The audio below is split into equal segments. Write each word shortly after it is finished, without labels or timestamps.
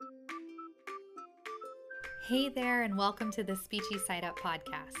Hey there, and welcome to the Speechy Side Up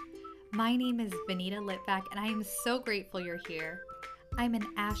podcast. My name is Benita Litvack, and I am so grateful you're here. I'm an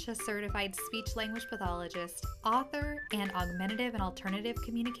ASHA certified speech language pathologist, author, and augmentative and alternative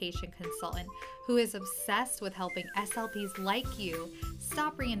communication consultant who is obsessed with helping SLPs like you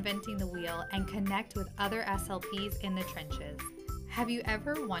stop reinventing the wheel and connect with other SLPs in the trenches. Have you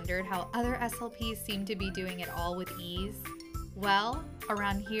ever wondered how other SLPs seem to be doing it all with ease? Well,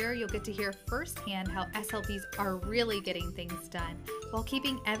 around here, you'll get to hear firsthand how SLPs are really getting things done while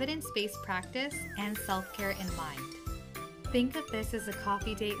keeping evidence-based practice and self-care in mind. Think of this as a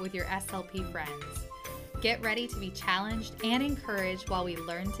coffee date with your SLP friends. Get ready to be challenged and encouraged while we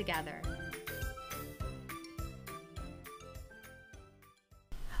learn together.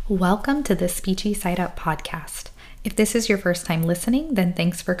 Welcome to the Speechy Side Up podcast. If this is your first time listening, then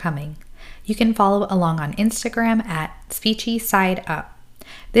thanks for coming. You can follow along on Instagram at Speechy Side Up.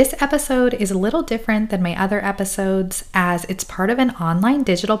 This episode is a little different than my other episodes as it's part of an online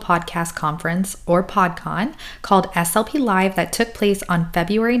digital podcast conference or PodCon called SLP Live that took place on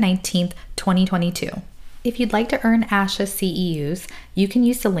February 19th, 2022. If you'd like to earn ASHA CEUs, you can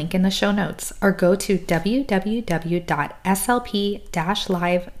use the link in the show notes or go to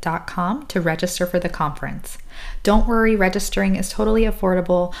www.slp-live.com to register for the conference. Don't worry, registering is totally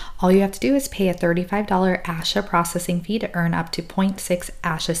affordable. All you have to do is pay a $35 ASHA processing fee to earn up to 0.6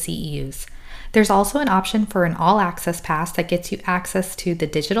 ASHA CEUs. There's also an option for an all-access pass that gets you access to the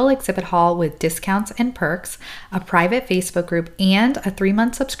digital exhibit hall with discounts and perks, a private Facebook group, and a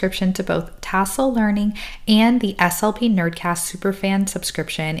 3-month subscription to both Tassel Learning and the SLP Nerdcast Superfan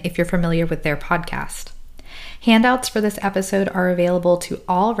subscription if you're familiar with their podcast. Handouts for this episode are available to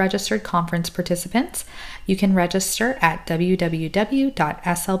all registered conference participants. You can register at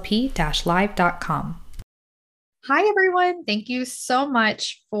www.slp-live.com. Hi, everyone. Thank you so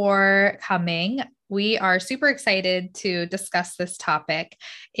much for coming. We are super excited to discuss this topic.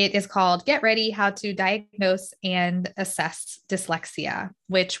 It is called Get Ready, How to Diagnose and Assess Dyslexia,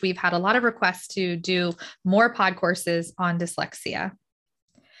 which we've had a lot of requests to do more pod courses on dyslexia.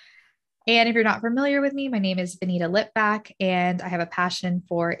 And if you're not familiar with me, my name is Benita Litvack, and I have a passion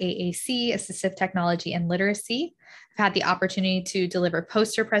for AAC, assistive technology and literacy. I've had the opportunity to deliver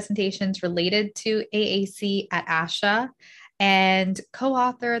poster presentations related to AAC at ASHA and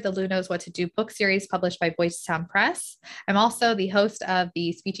co-author the Lou Knows What to Do book series published by Voice Sound Press. I'm also the host of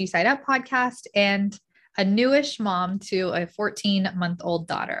the Speechy Side Up podcast and a newish mom to a 14-month-old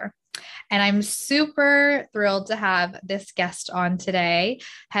daughter. And I'm super thrilled to have this guest on today,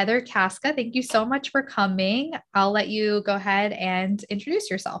 Heather Casca. Thank you so much for coming. I'll let you go ahead and introduce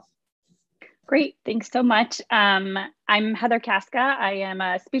yourself. Great. Thanks so much. I'm Heather Casca. I am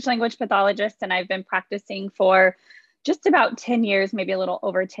a speech language pathologist, and I've been practicing for just about 10 years, maybe a little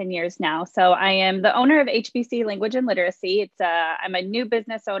over 10 years now. So I am the owner of HBC Language and Literacy. I'm a new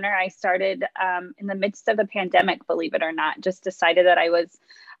business owner. I started in the midst of the pandemic, believe it or not, just decided that I was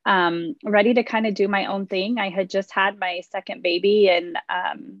ready to kind of do my own thing. I had just had my second baby, and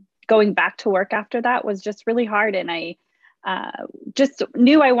going back to work after that was just really hard. And I just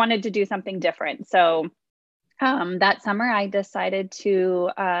knew I wanted to do something different. So that summer, I decided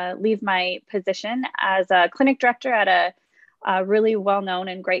to leave my position as a clinic director at a really well-known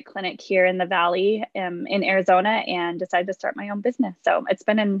and great clinic here in the Valley in Arizona, and decided to start my own business. So it's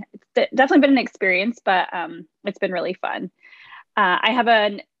definitely been an experience, but it's been really fun. I have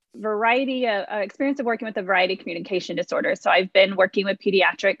a variety of experience of working with a variety of communication disorders. So I've been working with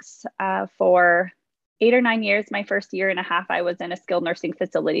pediatrics for 8 or 9 years. My first year and a half, I was in a skilled nursing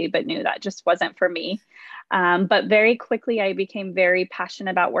facility, but knew that just wasn't for me. But very quickly, I became very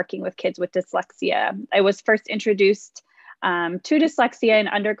passionate about working with kids with dyslexia. I was first introduced to dyslexia in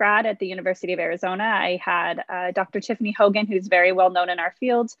undergrad at the University of Arizona. I had Dr. Tiffany Hogan, who's very well known in our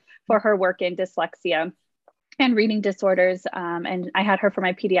field for her work in dyslexia and reading disorders. And I had her for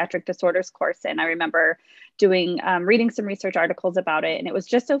my pediatric disorders course. And I remember reading some research articles about it. And it was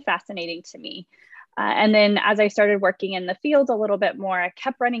just so fascinating to me. And then as I started working in the field a little bit more, I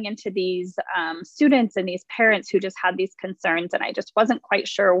kept running into these students and these parents who just had these concerns. And I just wasn't quite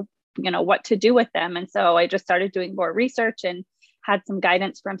sure, what to do with them. And so I just started doing more research and had some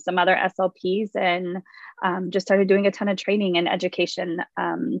guidance from some other SLPs, and just started doing a ton of training and education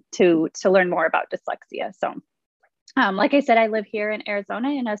to learn more about dyslexia. So like I said, I live here in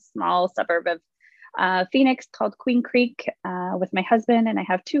Arizona in a small suburb of Phoenix called Queen Creek with my husband, and I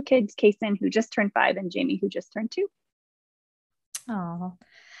have 2 kids, Kason, who just turned 5, and Jamie, who just turned 2. Oh,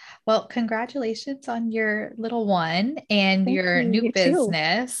 Well, congratulations on your little one and Thank your you. new You too.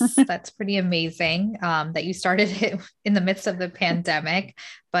 business. That's pretty amazing that you started it in the midst of the pandemic,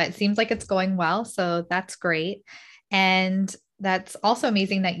 but it seems like it's going well. So that's great. And that's also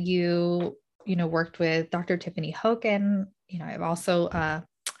amazing that you worked with Dr. Tiffany Hogan. I've also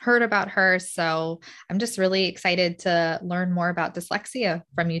heard about her. So I'm just really excited to learn more about dyslexia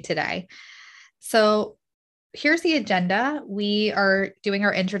from you today. So here's the agenda. We are doing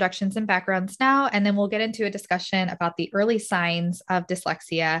our introductions and backgrounds now, and then we'll get into a discussion about the early signs of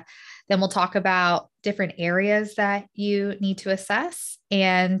dyslexia. Then we'll talk about different areas that you need to assess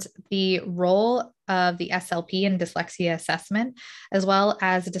and the role of the SLP in dyslexia assessment, as well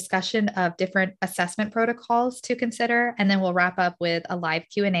as a discussion of different assessment protocols to consider. And then we'll wrap up with a live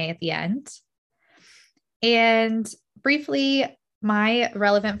Q&A at the end. And briefly, my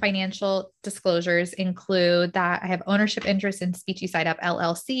relevant financial disclosures include that I have ownership interest in Speechy Side Up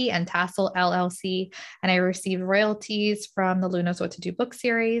LLC and Tassel LLC, and I receive royalties from the Luna's What to Do book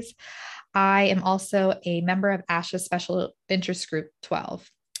series. I am also a member of ASHA's Special Interest Group 12.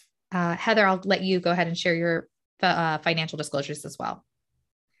 Heather, I'll let you go ahead and share your financial disclosures as well.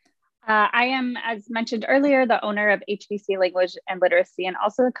 I am, as mentioned earlier, the owner of HBC Language and Literacy and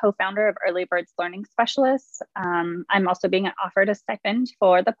also the co-founder of Early Birds Learning Specialists. I'm also being offered a stipend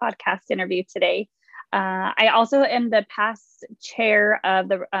for the podcast interview today. I also am the past chair of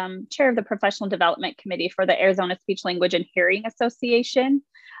the Professional Development Committee for the Arizona Speech, Language, and Hearing Association,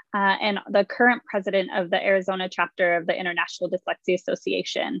 and the current president of the Arizona chapter of the International Dyslexia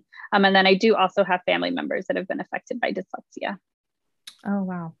Association. And then I do also have family members that have been affected by dyslexia. Oh,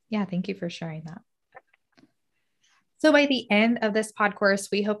 wow. Yeah, thank you for sharing that. So by the end of this pod course,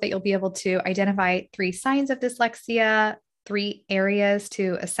 we hope that you'll be able to identify 3 signs of dyslexia, 3 areas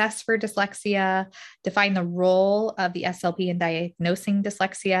to assess for dyslexia, define the role of the SLP in diagnosing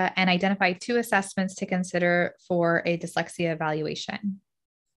dyslexia, and identify 2 assessments to consider for a dyslexia evaluation.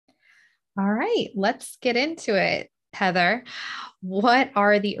 All right, let's get into it. Heather, what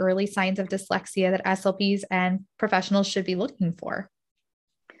are the early signs of dyslexia that SLPs and professionals should be looking for?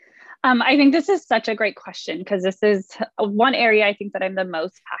 I think this is such a great question because this is one area I think that I'm the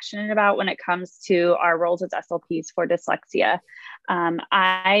most passionate about when it comes to our roles as SLPs for dyslexia.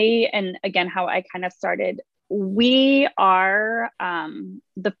 And again, how I kind of started, we are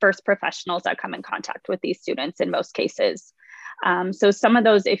the first professionals that come in contact with these students in most cases. So some of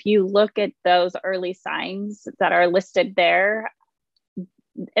those, if you look at those early signs that are listed there,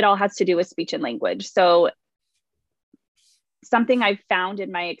 it all has to do with speech and language. So something I've found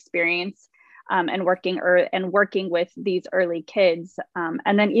in my experience and working with these early kids,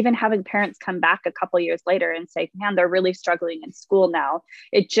 and then even having parents come back a couple years later and say, man, they're really struggling in school now.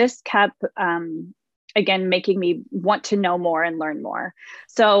 It just kept, again, making me want to know more and learn more.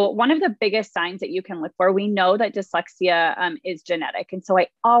 So one of the biggest signs that you can look for, we know that dyslexia is genetic. And so I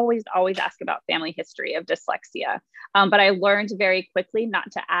always ask about family history of dyslexia. But I learned very quickly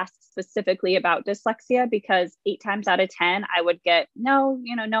not to ask specifically about dyslexia because 8 times out of 10, I would get, no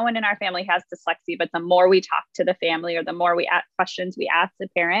one in our family has dyslexia. But the more we talk to the family or the more questions we ask the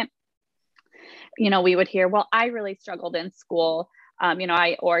parent, we would hear, well, I really struggled in school.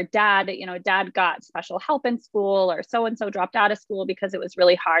 Dad got special help in school, or so-and-so dropped out of school because it was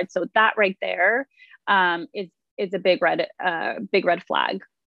really hard. So that right there is a big red flag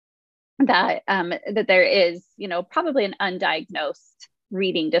that there is, probably an undiagnosed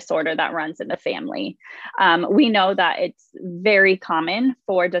reading disorder that runs in the family. We know that it's very common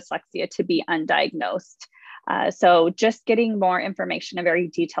for dyslexia to be undiagnosed. So just getting more information, a very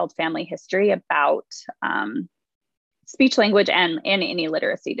detailed family history about speech, language, and any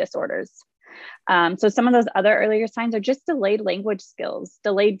literacy disorders. So some of those other earlier signs are just delayed language skills,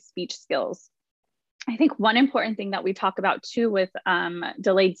 delayed speech skills. I think one important thing that we talk about too with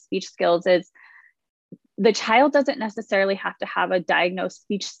delayed speech skills is the child doesn't necessarily have to have a diagnosed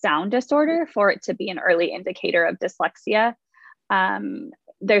speech sound disorder for it to be an early indicator of dyslexia.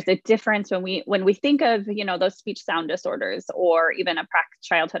 There's a difference when we think of, those speech sound disorders or even a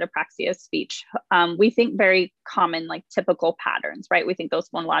childhood apraxia of speech. We think very common, like typical patterns, right? We think those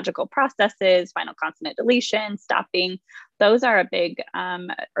phonological processes, final consonant deletion, stopping, those are a big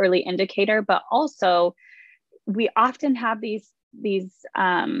early indicator. But also, we often have these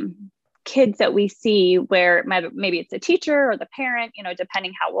kids that we see where maybe it's a teacher or the parent,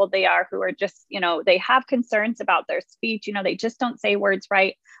 depending how old they are, who are just, they have concerns about their speech, they just don't say words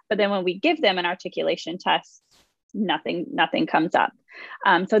right. But then when we give them an articulation test, nothing comes up.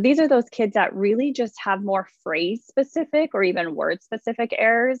 So these are those kids that really just have more phrase specific or even word specific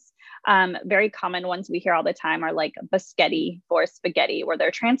errors. Very common ones we hear all the time are like biscotti for spaghetti, where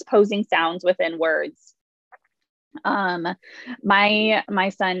they're transposing sounds within words. My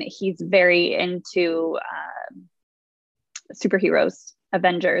son, he's very into superheroes,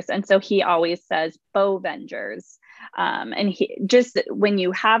 Avengers. And so he always says Bovengers. And he just, when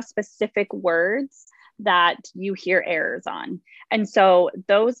you have specific words that you hear errors on. And so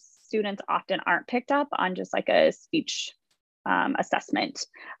those students often aren't picked up on just like a speech assessment.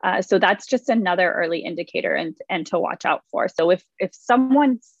 So that's just another early indicator and to watch out for. So if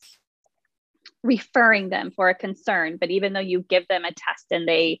someone's referring them for a concern, but even though you give them a test and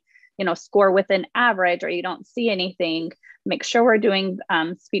they, score with an average or you don't see anything, make sure we're doing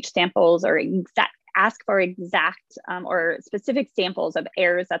speech samples or ask for exact or specific samples of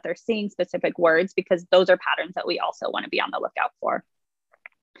errors that they're seeing specific words, because those are patterns that we also want to be on the lookout for.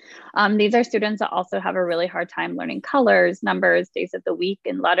 These are students that also have a really hard time learning colors, numbers, days of the week,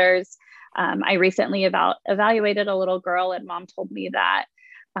 and letters. I recently evaluated a little girl, and mom told me that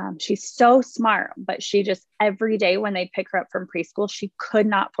she's so smart, but she just every day when they pick her up from preschool, she could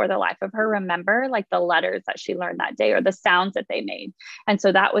not for the life of her remember like the letters that she learned that day or the sounds that they made. And so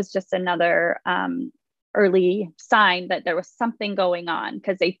that was just another early sign that there was something going on,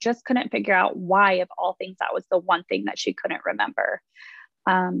 because they just couldn't figure out why, of all things, that was the one thing that she couldn't remember.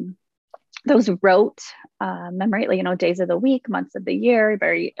 Those rote memory, days of the week, months of the year,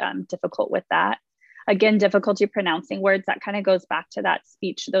 very difficult with that. Again, difficulty pronouncing words, that kind of goes back to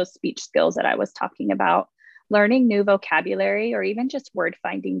those speech skills that I was talking about. Learning new vocabulary or even just word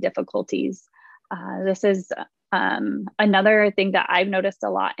finding difficulties. This is another thing that I've noticed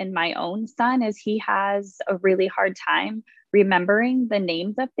a lot in my own son is he has a really hard time remembering the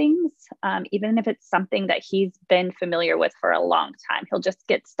names of things, even if it's something that he's been familiar with for a long time. He'll just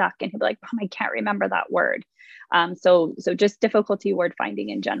get stuck and he'll be like, Mom, I can't remember that word. So just difficulty word finding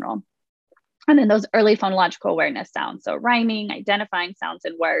in general. And then those early phonological awareness sounds. So rhyming, identifying sounds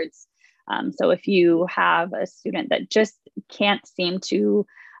and words. So if you have a student that just can't seem to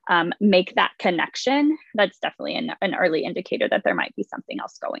make that connection, that's definitely an early indicator that there might be something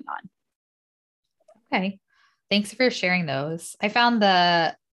else going on. Okay. Thanks for sharing those. I found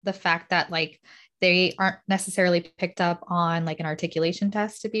the fact that they aren't necessarily picked up on like an articulation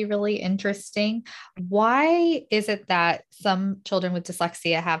test to be really interesting. Why is it that some children with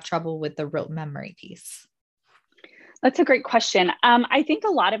dyslexia have trouble with the rote memory piece? That's a great question. I think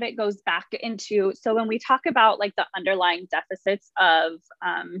a lot of it goes back into, so when we talk about like the underlying deficits of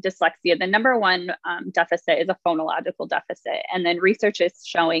dyslexia, the number one deficit is a phonological deficit. And then research is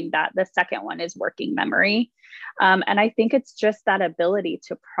showing that the second one is working memory. And I think it's just that ability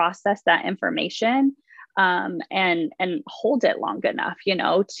to process that information and hold it long enough,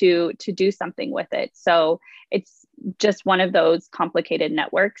 to do something with it. So it's just one of those complicated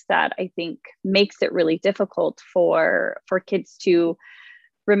networks that I think makes it really difficult for kids to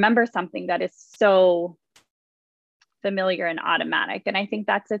remember something that is so familiar and automatic. And I think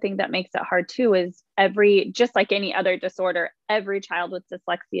that's the thing that makes it hard too, is just like any other disorder, every child with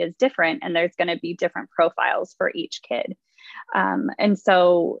dyslexia is different, and there's going to be different profiles for each kid. And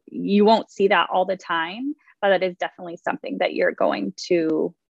so you won't see that all the time, but that is definitely something that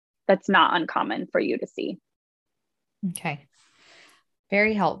that's not uncommon for you to see. Okay.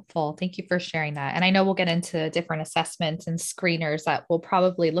 Very helpful. Thank you for sharing that. And I know we'll get into different assessments and screeners that will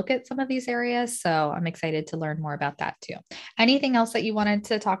probably look at some of these areas. So I'm excited to learn more about that too. Anything else that you wanted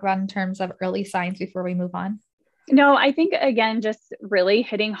to talk about in terms of early signs before we move on? No, I think, again, just really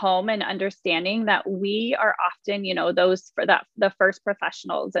hitting home and understanding that we are often, the first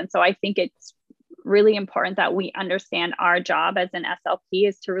professionals. And so I think it's really important that we understand our job as an SLP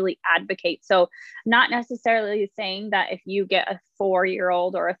is to really advocate. So not necessarily saying that if you get a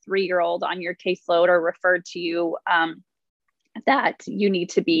 4-year-old or a 3-year-old on your caseload or referred to you, that you need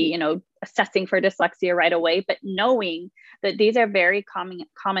to be, assessing for dyslexia right away, but knowing that these are very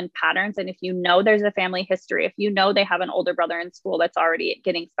common patterns. And if there's a family history, if they have an older brother in school that's already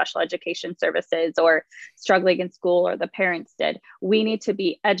getting special education services or struggling in school, or the parents did, we need to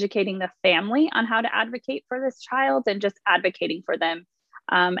be educating the family on how to advocate for this child and just advocating for them.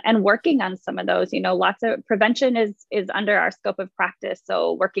 And working on some of those, lots of prevention is under our scope of practice.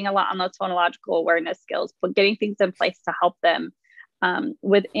 So working a lot on those phonological awareness skills, but getting things in place to help them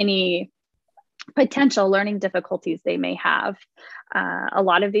with any potential learning difficulties they may have. A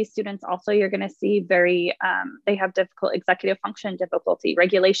lot of these students also, you're going to see they have difficult executive function difficulty.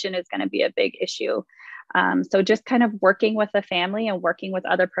 Regulation is going to be a big issue. So just kind of working with the family and working with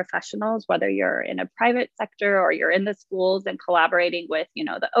other professionals, whether you're in a private sector or you're in the schools, and collaborating with,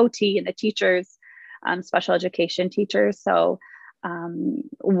 the OT and the teachers, special education teachers. So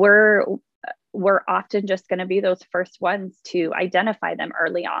we're often just going to be those first ones to identify them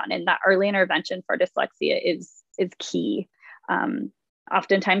early on. And that early intervention for dyslexia is key.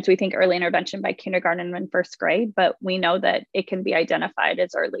 Oftentimes we think early intervention by kindergarten and first grade, but we know that it can be identified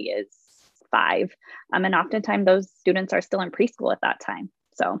as early as 5. And oftentimes those students are still in preschool at that time.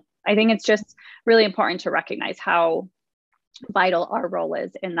 So I think it's just really important to recognize how vital our role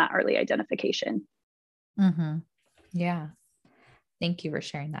is in that early identification. Mm-hmm. Yeah. Thank you for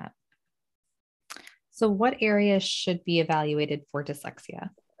sharing that. So what areas should be evaluated for dyslexia?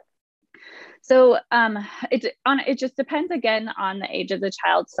 So it just depends again on the age of the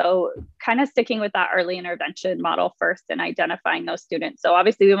child. So kind of sticking with that early intervention model first and identifying those students. So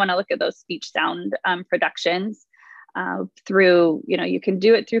obviously we want to look at those speech sound productions through, you can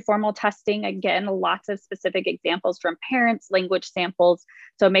do it through formal testing. Again, lots of specific examples from parents, language samples.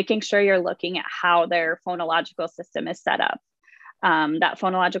 So making sure you're looking at how their phonological system is set up. That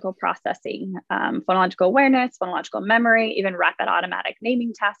phonological processing, phonological awareness, phonological memory, even rapid automatic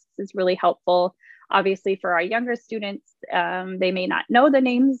naming tasks is really helpful. Obviously, for our younger students, they may not know the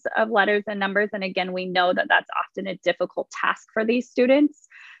names of letters and numbers. And again, we know that that's often a difficult task for these students.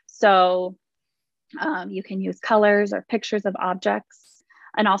 So you can use colors or pictures of objects.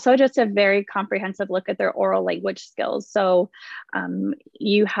 And also just a very comprehensive look at their oral language skills. So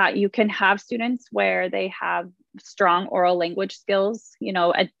you can have students where they have strong oral language skills,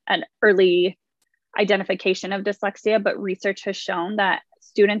 an early identification of dyslexia, but research has shown that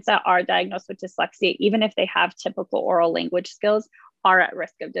students that are diagnosed with dyslexia, even if they have typical oral language skills, are at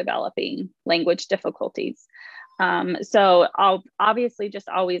risk of developing language difficulties. So I'll obviously just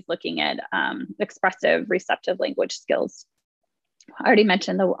always looking at expressive, receptive language skills. I already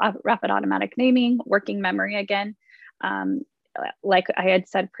mentioned the rapid automatic naming, working memory again. Like I had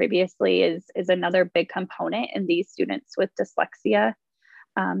said previously, is another big component in these students with dyslexia.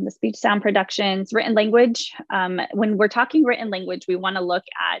 The speech sound productions, written language. When we're talking written language, we want to look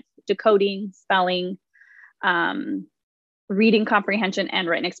at decoding, spelling, reading comprehension, and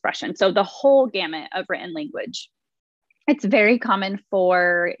written expression. So the whole gamut of written language. It's very common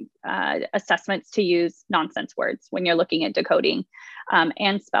for assessments to use nonsense words when you're looking at decoding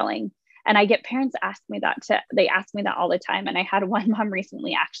and spelling. And I get parents ask me that they ask me that all the time. And I had one mom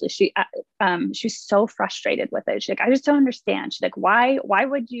recently, actually, she's so frustrated with it. She's like, I just don't understand. She's like, why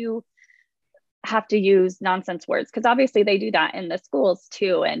would you have to use nonsense words? Because obviously they do that in the schools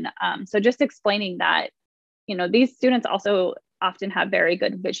too. And so just explaining that, these students also often have very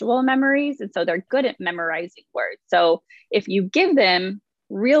good visual memories. And so they're good at memorizing words. So if you give them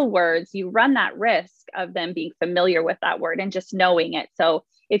real words, you run that risk of them being familiar with that word and just knowing it. So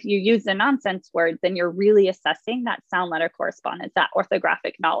if you use the nonsense words, then you're really assessing that sound letter correspondence, that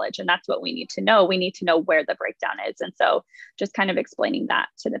orthographic knowledge. And that's what we need to know. We need to know where the breakdown is. And so just kind of explaining that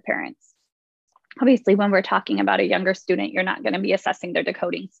to the parents. Obviously, when we're talking about a younger student, you're not going to be assessing their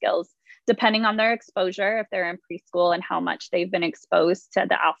decoding skills. Depending on their exposure, if they're in preschool and how much they've been exposed to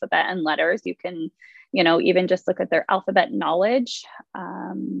the alphabet and letters, you can, even just look at their alphabet knowledge.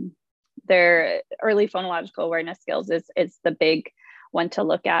 Their early phonological awareness skills is the big one to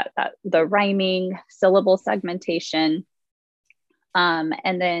look at, that the rhyming, syllable segmentation,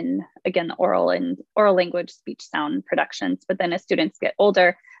 and then again, the oral language speech sound productions. But then as students get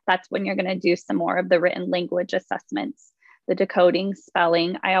older, that's when you're going to do some more of the written language assessments. The decoding,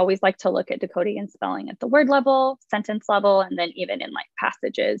 spelling. I always like to look at decoding and spelling at the word level, sentence level, and then even in like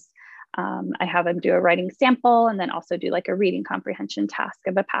passages. I have them do a writing sample and then also do like a reading comprehension task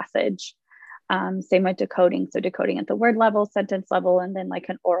of a passage. Same with decoding. So decoding at the word level, sentence level, and then like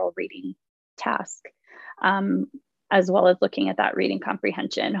an oral reading task, as well as looking at that reading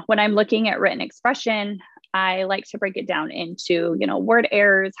comprehension. When I'm looking at written expression, I like to break it down into, word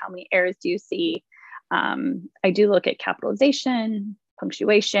errors. How many errors do you see? I do look at capitalization,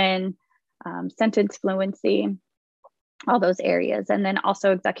 punctuation, sentence fluency, all those areas. And then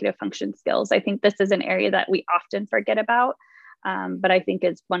also executive function skills. I think this is an area that we often forget about, but I think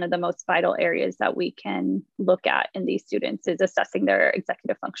is one of the most vital areas that we can look at in these students is assessing their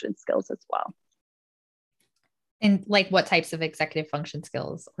executive function skills as well. And like what types of executive function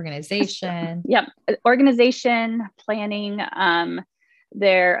skills? Organization? Yep. Organization, planning,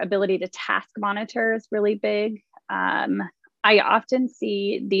 their ability to task monitor is really big. I often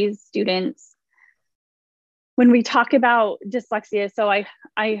see these students when we talk about dyslexia. So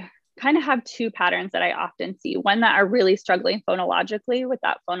I kind of have two patterns that I often see. One that are really struggling phonologically with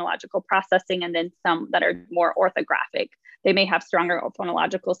that phonological processing, and then some that are more orthographic. They may have stronger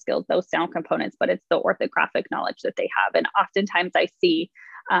phonological skills, those sound components, but it's the orthographic knowledge that they have. And oftentimes I see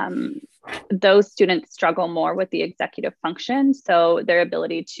those students struggle more with the executive function. So their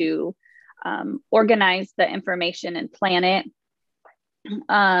ability to organize the information and plan it,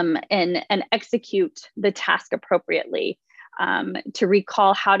 and execute the task appropriately, to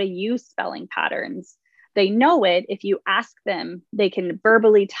recall how to use spelling patterns. They know it. If you ask them, they can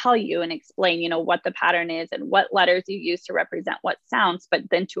verbally tell you and explain, what the pattern is and what letters you use to represent what sounds, but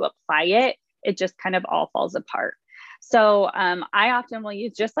then to apply it, it just kind of all falls apart. So I often will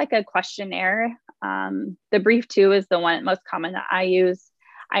use just like a questionnaire. The brief two is the one most common that I use.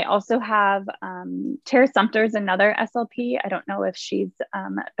 I also have Tara Sumter's another SLP. I don't know if she's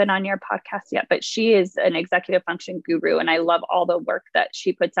been on your podcast yet, but she is an executive function guru, and I love all the work that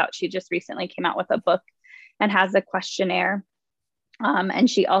she puts out. She just recently came out with a book and has a questionnaire. And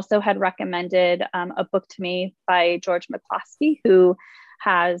she also had recommended a book to me by George McCloskey, who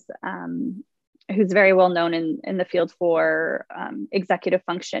has who's very well known in the field for executive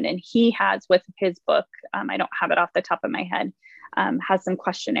function. And he has, with his book, I don't have it off the top of my head, has some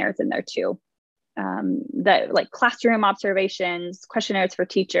questionnaires in there too, that like classroom observations, questionnaires for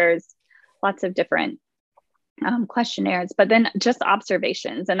teachers, lots of different questionnaires, but then just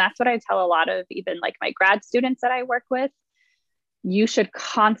observations. And that's what I tell a lot of even like my grad students that I work with. You should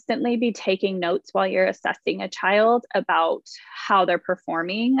constantly be taking notes while you're assessing a child about how they're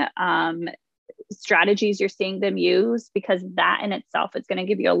performing, strategies you're seeing them use, because that in itself is going to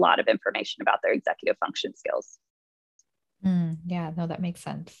give you a lot of information about their executive function skills. Yeah, no, that makes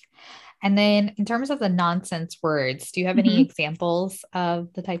sense. And then in terms of the nonsense words, do you have any examples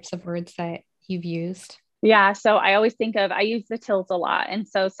of the types of words that you've used? Yeah, so I always I use the tills a lot. And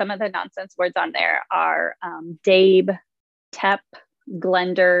so some of the nonsense words on there are Dabe, TEP,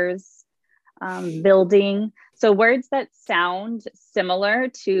 Glenders, building. So words that sound similar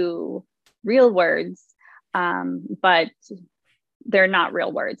to real words, but they're not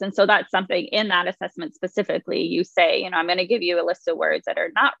real words. And so that's something in that assessment specifically, you say, I'm going to give you a list of words that are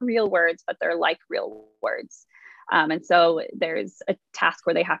not real words, but they're like real words. And so there's a task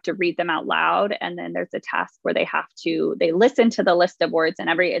where they have to read them out loud. And then there's a task where they listen to the list of words, and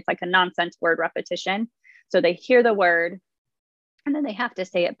it's like a nonsense word repetition. So they hear the word and then they have to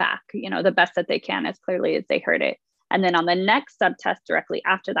say it back, the best that they can, as clearly as they heard it. And then on the next subtest directly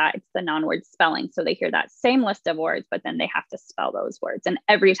after that, it's the non-word spelling. So they hear that same list of words, but then they have to spell those words. And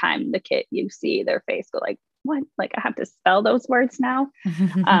every time the kid, you see their face go like, what? Like, I have to spell those words now.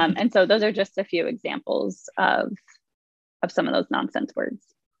 And so those are just a few examples of some of those nonsense words.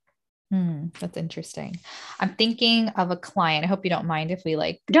 That's interesting. I'm thinking of a client. I hope you don't mind if we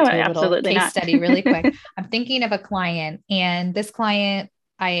do a little case study really quick. I'm thinking of a client, and this client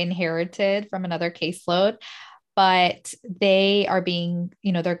I inherited from another caseload, but they are being,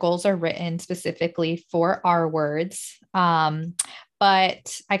 their goals are written specifically for our words.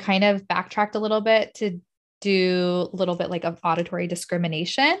 But I kind of backtracked a little bit to do a little bit like of auditory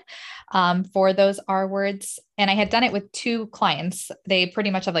discrimination for those R words. And I had done it with two clients. They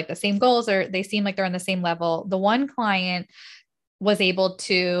pretty much have like the same goals, or they seem like they're on the same level. The one client was able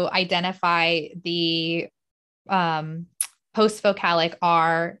to identify the post-vocalic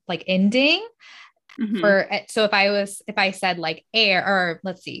R like ending. So if I said like air, or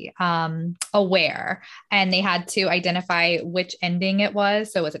let's see, aware, and they had to identify which ending it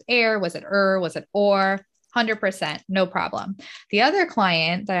was. So was it air? Was it was it or? 100%, no problem. The other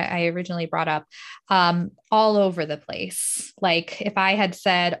client that I originally brought up, all over the place. Like if I had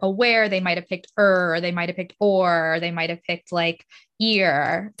said aware, they might have picked or they might have picked or they might have picked like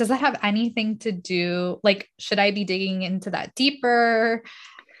ear. Does that have anything to do? Like, should I be digging into that deeper?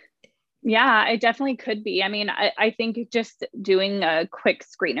 Yeah, it definitely could be. I mean, I think just doing a quick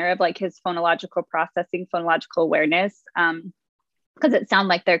screener of like his phonological processing, phonological awareness, because it sounds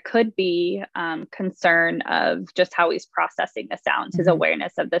like there could be concern of just how he's processing the sounds, his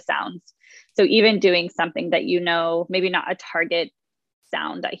awareness of the sounds. So even doing something that, maybe not a target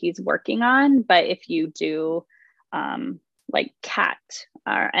sound that he's working on, but if you do like cat,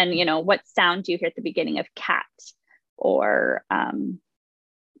 and what sound do you hear at the beginning of cat, or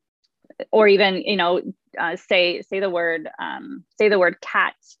even, say the word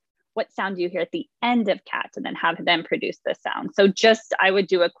cat. What sound do you hear at the end of cat, and then have them produce the sound. So I would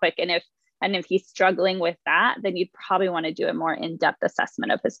do a quick, and if he's struggling with that, then you'd probably want to do a more in-depth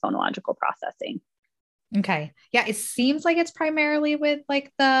assessment of his phonological processing. Okay. Yeah. It seems like it's primarily with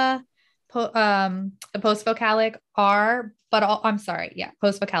like the post-vocalic R, but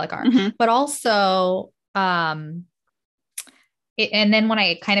post-vocalic R, but also, and then when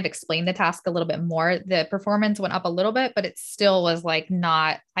I kind of explained the task a little bit more, the performance went up a little bit, but it still was like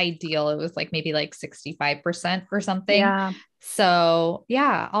not ideal. It was like maybe like 65% or something. Yeah. So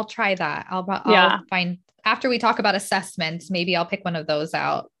yeah, I'll try that. I'll find, after we talk about assessments, maybe I'll pick one of those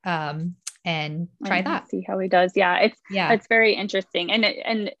out and try that. See how he does. Yeah. It's very interesting.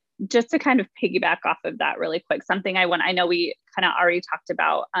 And just to kind of piggyback off of that really quick, something I know we kind of already talked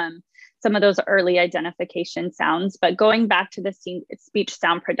about, some of those early identification sounds, but going back to the speech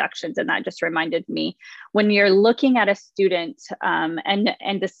sound productions, and that just reminded me, when you're looking at a student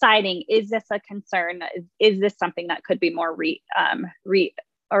and deciding, is this a concern? Is this something that could be more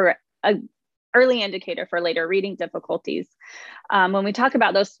or a early indicator for later reading difficulties? When we talk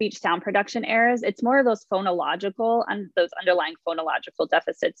about those speech sound production errors, it's more of those phonological and those underlying phonological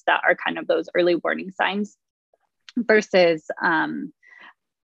deficits that are kind of those early warning signs versus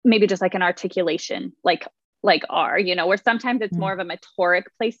maybe just like an articulation, like R, where sometimes it's more of a motoric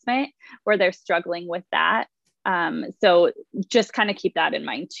placement where they're struggling with that. So just kind of keep that in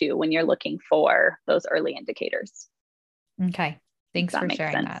mind too, when you're looking for those early indicators. Okay. Thanks for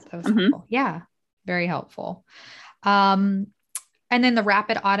sharing that. That was helpful. Yeah. Very helpful. And then the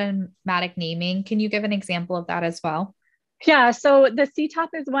rapid automatic naming, can you give an example of that as well? Yeah, so the CTOP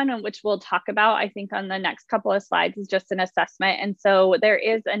is one on which we'll talk about, I think, on the next couple of slides, is just an assessment. And so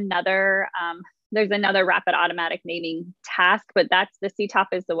there's another rapid automatic naming task, but that's the CTOP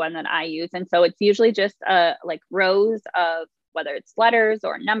is the one that I use. And so it's usually just like rows of whether it's letters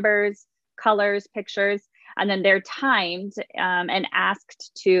or numbers, colors, pictures, and then they're timed and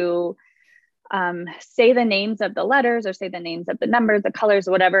asked to say the names of the letters or say the names of the numbers, the colors,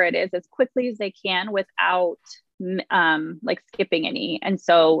 whatever it is, as quickly as they can without like skipping any. And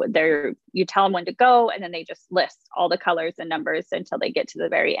so you tell them when to go, and then they just list all the colors and numbers until they get to the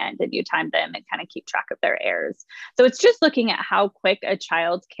very end, and you time them and kind of keep track of their errors. So it's just looking at how quick a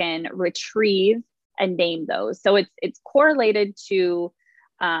child can retrieve and name those. So it's correlated to,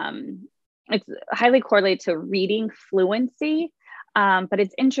 it's highly correlated to reading fluency. But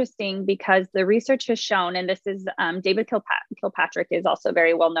it's interesting because the research has shown, and this is David Kilpatrick is also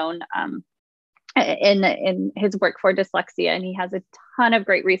very well known in his work for dyslexia, and he has a ton of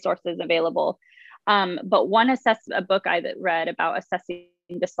great resources available. But a book I read about assessing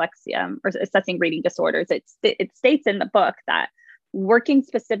dyslexia or assessing reading disorders, it states in the book that working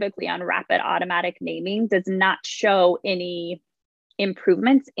specifically on rapid automatic naming does not show any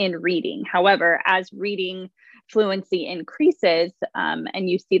improvements in reading. However, as reading fluency increases and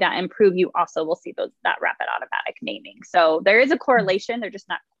you see that improve, you also will see that rapid automatic naming. So there is a correlation. They're just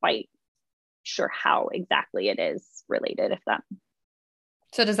not quite sure how exactly it is related.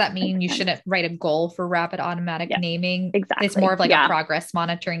 So does that mean you shouldn't write a goal for rapid automatic naming? Exactly. It's more of like a progress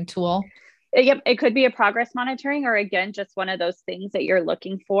monitoring tool. Yep. It could be a progress monitoring, or again, just one of those things that you're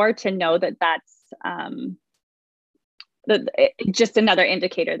looking for to know that that's just another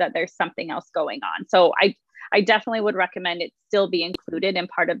indicator that there's something else going on. So I definitely would recommend it still be included in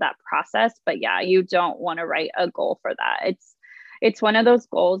part of that process. But yeah, you don't want to write a goal for that. It's one of those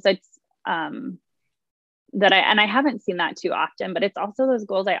goals that's that I haven't seen that too often, but it's also those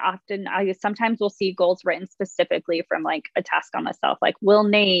goals I sometimes will see goals written specifically from like a task on myself, like we'll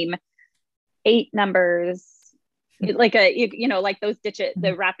name 8 numbers, like like those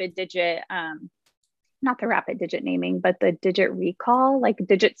the rapid digit, not the rapid digit naming, but the digit recall, like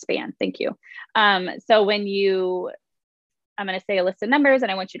digit span. Thank you. So I'm going to say a list of numbers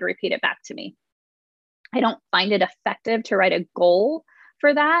and I want you to repeat it back to me. I don't find it effective to write a goal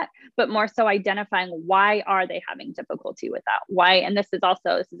for that, but more so identifying why are they having difficulty with that? Why? And this is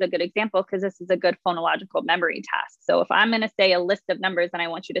a good example because this is a good phonological memory task. So if I'm going to say a list of numbers and I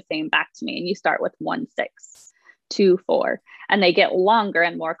want you to say them back to me, and you start with 1, 6, 2, 4, and they get longer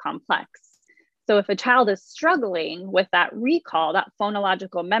and more complex. So if a child is struggling with that recall, that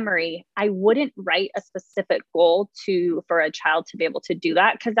phonological memory, I wouldn't write a specific goal for a child to be able to do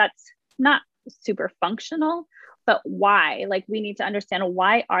that, because that's not super functional. But why? Like, we need to understand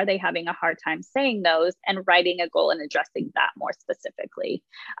why are they having a hard time saying those, and writing a goal and addressing that more specifically.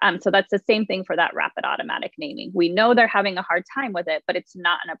 So that's the same thing for that rapid automatic naming. We know they're having a hard time with it, but it's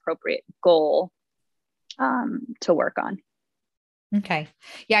not an appropriate goal to work on. Okay.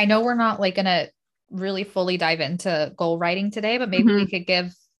 Yeah, I know we're not like going to really fully dive into goal writing today, but maybe we could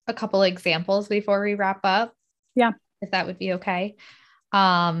give a couple of examples before we wrap up. Yeah. If that would be okay.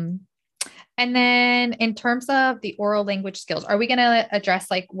 And then in terms of the oral language skills, are we going to address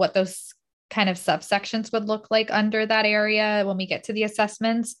like what those kind of subsections would look like under that area when we get to the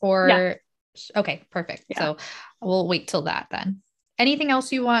assessments? Or okay, perfect. Yeah. So we'll wait till that then. Anything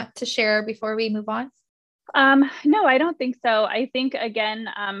else you want to share before we move on? No, I don't think so. I think again,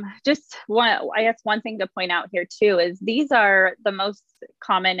 just I guess one thing to point out here too is these are the most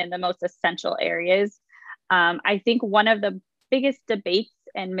common and the most essential areas. I think one of the biggest debates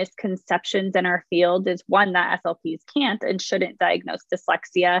and misconceptions in our field is one, that SLPs can't and shouldn't diagnose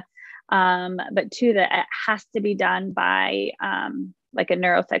dyslexia. But two, that it has to be done by like a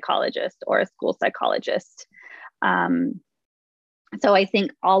neuropsychologist or a school psychologist. So I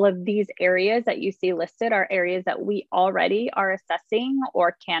think all of these areas that you see listed are areas that we already are assessing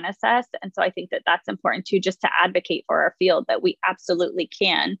or can assess. And so I think that that's important too, just to advocate for our field that we absolutely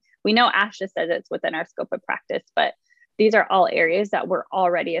can. We know ASHA says it's within our scope of practice, but these are all areas that we're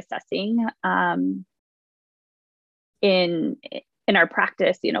already assessing in our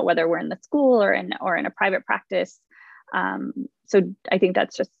practice, you know, whether we're in the school or in a private practice. So I think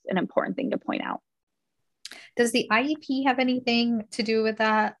that's just an important thing to point out. Does the IEP have anything to do with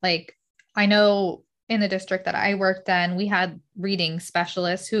that? Like, I know in the district that I worked in, we had reading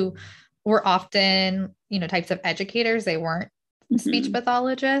specialists who were often, you know, types of educators. They weren't speech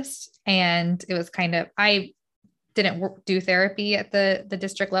pathologists. And it was kind of, I didn't do therapy at the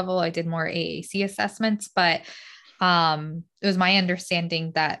district level. I did more AAC assessments, but it was my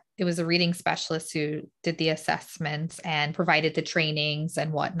understanding that it was a reading specialist who did the assessments and provided the trainings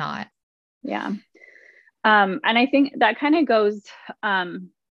and whatnot. Yeah. And I think that kind of goes,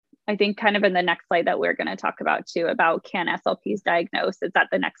 I think kind of in the next slide that we're going to talk about too, about can SLPs diagnose? Is that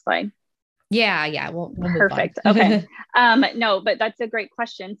the next slide? Yeah. We'll Perfect. Okay. No, but that's a great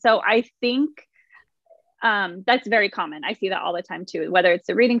question. So I think that's very common. I see that all the time too, whether it's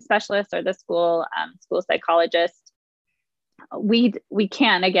the reading specialist or the school psychologist. We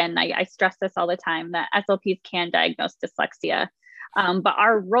can, again, I stress this all the time, that SLPs can diagnose dyslexia. But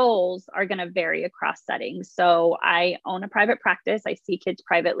our roles are going to vary across settings. So I own a private practice. I see kids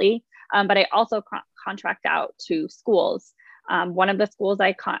privately, but I also contract out to schools. One of the schools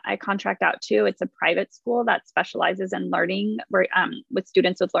I contract out to, it's a private school that specializes in learning with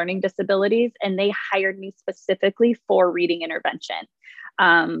students with learning disabilities. And they hired me specifically for reading intervention.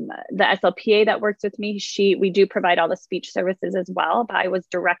 The SLPA that works with me, we do provide all the speech services as well, but I was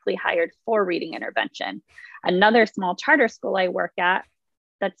directly hired for reading intervention. Another small charter school I work at,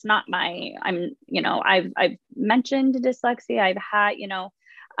 that's not I've mentioned dyslexia, I've had,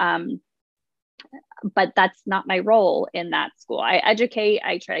 but that's not my role in that school. I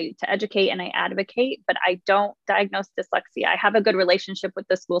try to educate and I advocate, but I don't diagnose dyslexia. I have a good relationship with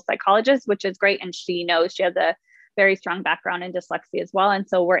the school psychologist, which is great. And she knows, she has a very strong background in dyslexia as well. And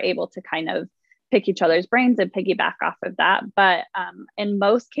so we're able to kind of pick each other's brains and piggyback off of that. But in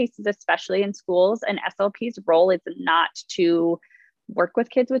most cases, especially in schools, an SLP's role is not to work with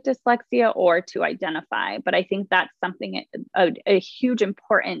kids with dyslexia or to identify. But I think that's something, a huge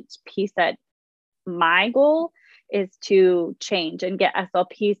important piece that my goal is to change and get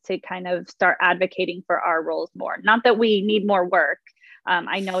SLPs to kind of start advocating for our roles more. Not that we need more work.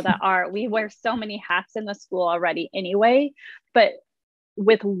 I know that we wear so many hats in the school already anyway, but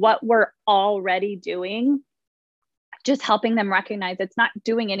with what we're already doing, just helping them recognize it's not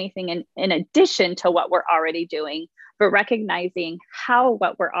doing anything in addition to what we're already doing, but recognizing how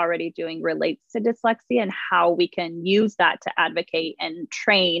what we're already doing relates to dyslexia and how we can use that to advocate and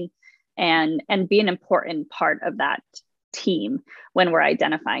train and be an important part of that team when we're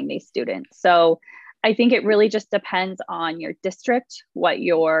identifying these students. So I think it really just depends on your district, what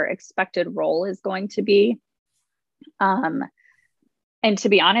your expected role is going to be. And to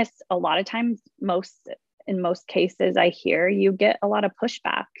be honest, a lot of times, in most cases, I hear you get a lot of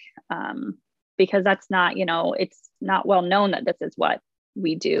pushback because that's not, it's not well known that this is what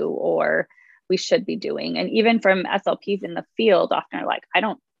we do or we should be doing. And even from SLPs in the field, often are like, I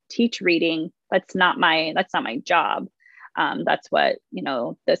don't teach reading. That's not my job. That's what,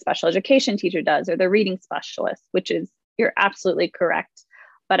 the special education teacher does, or the reading specialist, which is, you're absolutely correct.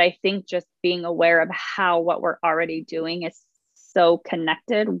 But I think just being aware of how what we're already doing is so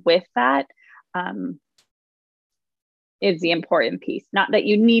connected with that is the important piece. Not that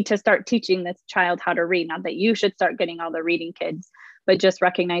you need to start teaching this child how to read, not that you should start getting all the reading kids, but just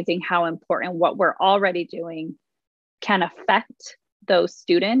recognizing how important what we're already doing can affect those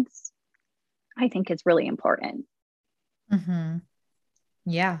students, I think is really important. Mm-hmm.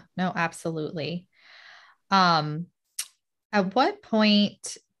 Yeah, no, absolutely. At what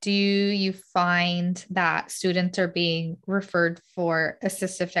point do you find that students are being referred for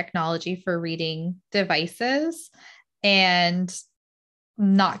assistive technology for reading devices and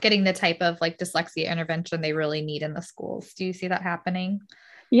not getting the type of like dyslexia intervention they really need in the schools? Do you see that happening?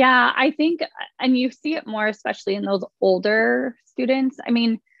 Yeah, I think, and you see it more, especially in those older students. I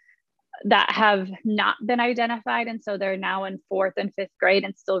mean, that have not been identified. And so they're now in 4th and 5th grade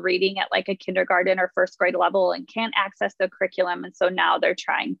and still reading at like a kindergarten or 1st grade level and can't access the curriculum. And so now they're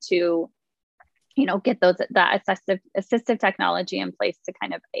trying to, get that assistive technology in place to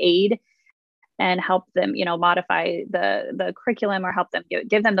kind of aid and help them, modify the curriculum or help them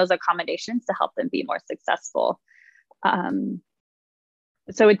give them those accommodations to help them be more successful.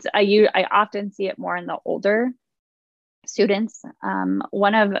 So I often see it more in the older students.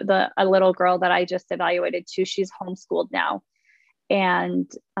 One of a little girl that I just evaluated too, she's homeschooled now. And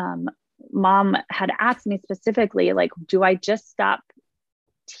mom had asked me specifically, like, do I just stop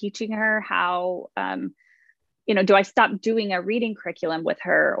teaching her how, do I stop doing a reading curriculum with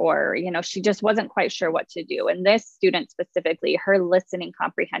her? Or, she just wasn't quite sure what to do. And this student specifically, her listening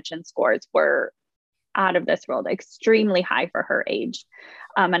comprehension scores were out of this world, extremely high for her age.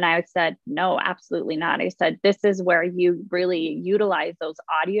 And I said, no, absolutely not. I said, this is where you really utilize those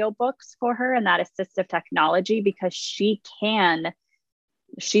audio books for her and that assistive technology, because she's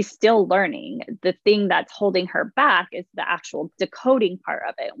still learning. The thing that's holding her back is the actual decoding part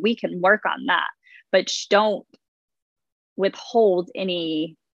of it. We can work on that, but don't withhold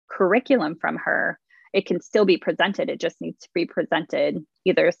any curriculum from her. It can still be presented. It just needs to be presented,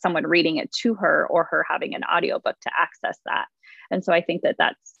 either someone reading it to her or her having an audiobook to access that. And so I think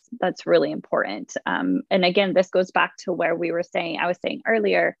that's really important. And again, this goes back to where I was saying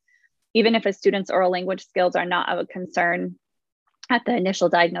earlier, even if a student's oral language skills are not of a concern at the initial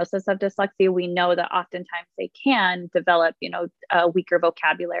diagnosis of dyslexia, we know that oftentimes they can develop, weaker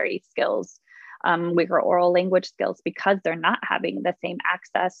vocabulary skills, weaker oral language skills, because they're not having the same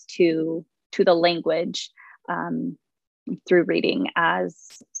access to the language through reading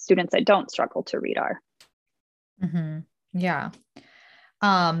as students that don't struggle to read are. Mm-hmm. Yeah.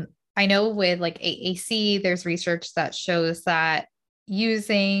 I know with like AAC, there's research that shows that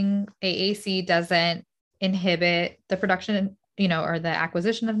using AAC doesn't inhibit the production, or the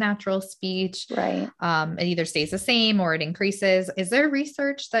acquisition of natural speech. Right. It either stays the same or it increases. Is there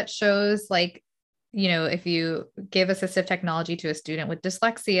research that shows like, if you give assistive technology to a student with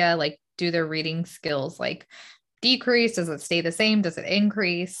dyslexia, like do their reading skills like decrease? Does it stay the same? Does it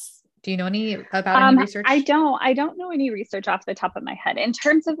increase? Do you know any research? I don't know any research off the top of my head in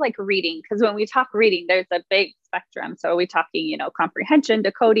terms of like reading, because when we talk reading, there's a big spectrum. So are we talking, comprehension,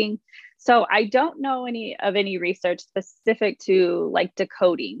 decoding? So I don't know any research specific to like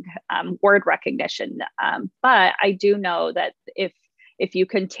decoding, word recognition. But I do know that if you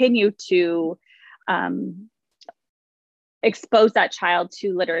continue to expose that child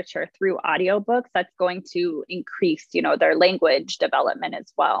to literature through audiobooks, that's going to increase, their language development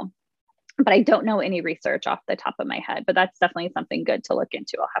as well. But I don't know any research off the top of my head, but that's definitely something good to look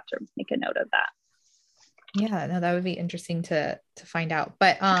into. I'll have to make a note of that. Yeah, no, that would be interesting to find out.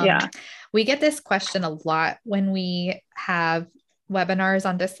 But yeah, we get this question a lot when we have webinars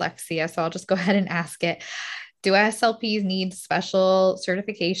on dyslexia. So I'll just go ahead and ask it. Do SLPs need special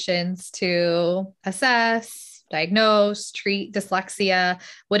certifications to assess, diagnose, treat dyslexia?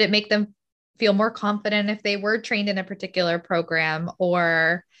 Would it make them feel more confident if they were trained in a particular program?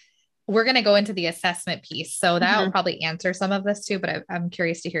 Or we're going to go into the assessment piece. So that will probably answer some of this too, but I'm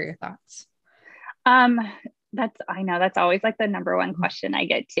curious to hear your thoughts. I know that's always like the number one question I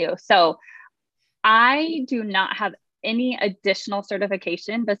get too. So I do not have any additional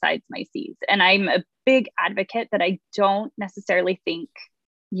certification besides my C's. And I'm a big advocate that I don't necessarily think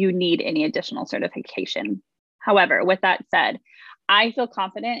you need any additional certification. However, with that said, I feel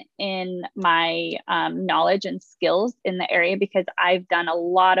confident in my knowledge and skills in the area because I've done a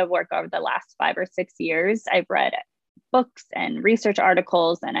lot of work over the last 5 or 6 years. I've read books and research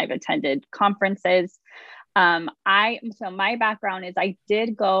articles, and I've attended conferences. So my background is I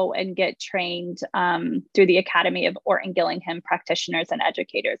did go and get trained through the Academy of Orton Gillingham practitioners and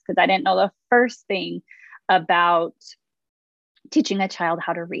educators, because I didn't know the first thing about teaching a child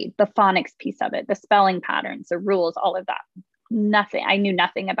how to read, the phonics piece of it, the spelling patterns, the rules, all of that. Nothing. I knew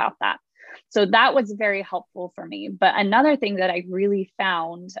nothing about that. So that was very helpful for me. But another thing that I really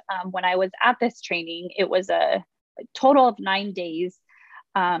found when I was at this training, it was a total of 9 days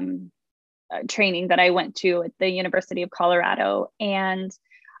training that I went to at the University of Colorado. And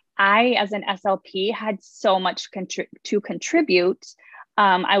I, as an SLP, had so much to contribute.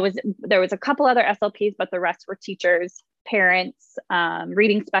 There was a couple other SLPs, but the rest were teachers, parents,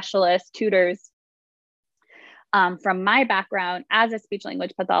 reading specialists, tutors. From my background as a speech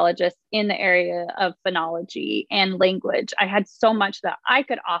language pathologist in the area of phonology and language, I had so much that I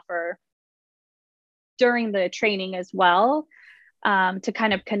could offer during the training as well. to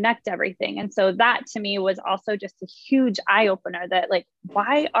kind of connect everything. And so that to me was also just a huge eye opener that like,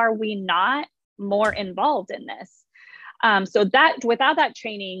 why are we not more involved in this? So that without that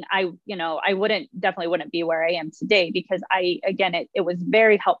training, I definitely wouldn't be where I am today, because it was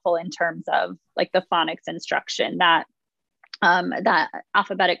very helpful in terms of like the phonics instruction, that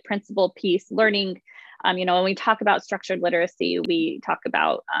alphabetic principle piece, learning, when we talk about structured literacy, we talk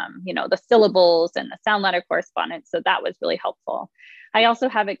about, the syllables and the sound letter correspondence. So that was really helpful. I also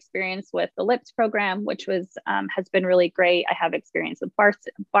have experience with the LIPS program, which has been really great. I have experience with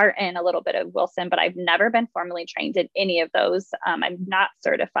Barton, a little bit of Wilson, but I've never been formally trained in any of those. I'm not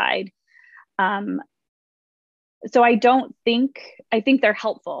certified. So I think they're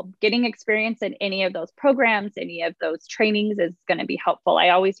helpful. Getting experience in any of those programs, any of those trainings is going to be helpful. I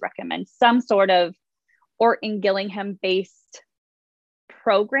always recommend some sort of Orton Gillingham based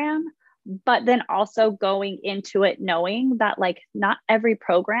program, but then also going into it knowing that like not every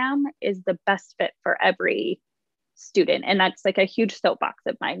program is the best fit for every student. And that's like a huge soapbox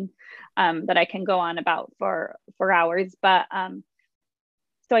of mine that I can go on about for hours. But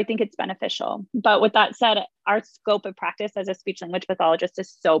so I think it's beneficial. But with that said, our scope of practice as a speech language pathologist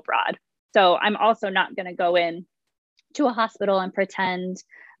is so broad. So I'm also not going to go in to a hospital and pretend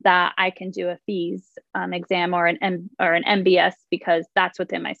that I can do a FEES exam or an MBS because that's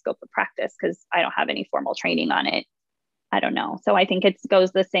within my scope of practice, because I don't have any formal training on it. I don't know. So I think it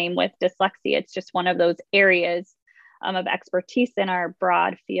goes the same with dyslexia. It's just one of those areas of expertise in our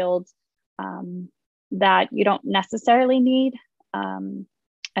broad field that you don't necessarily need an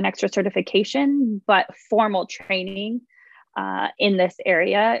extra certification, but formal training in this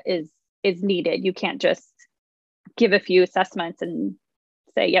area is needed. You can't just give a few assessments and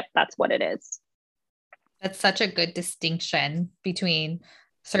say, yep, that's what it is. That's such a good distinction between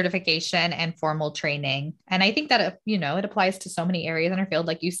certification and formal training. And I think that, it applies to so many areas in our field.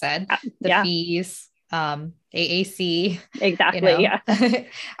 Like you said, the FEES, AAC. Exactly. Yeah.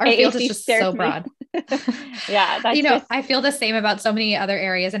 Our AAC field is just so broad. Yeah. That's I feel the same about so many other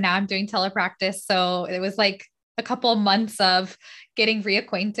areas. And now I'm doing telepractice. So it was like a couple of months of getting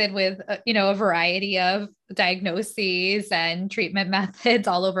reacquainted with, a variety of diagnoses and treatment methods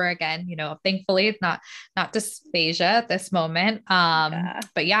all over again. Thankfully it's not dysphagia at this moment.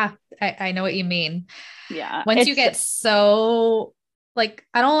 But yeah, I know what you mean. Yeah. Once you get so like,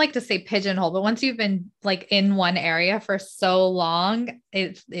 I don't like to say pigeonhole, but once you've been like in one area for so long,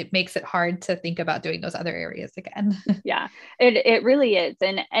 it makes it hard to think about doing those other areas again. Yeah, it really is.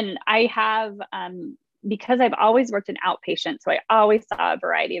 And I have, because I've always worked in outpatient, so I always saw a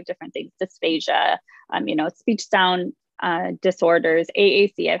variety of different things, dysphagia, speech sound disorders,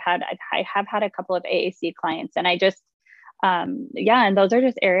 AAC. I have had a couple of AAC clients, and I just, and those are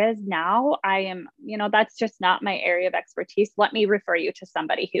just areas now I am, that's just not my area of expertise. Let me refer you to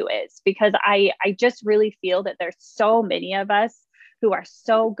somebody who is, because I just really feel that there's so many of us who are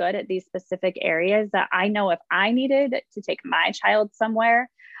so good at these specific areas that I know if I needed to take my child somewhere,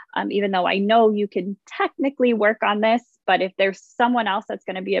 even though I know you can technically work on this, but if there's someone else that's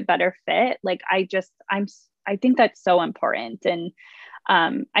going to be a better fit, like I think that's so important. And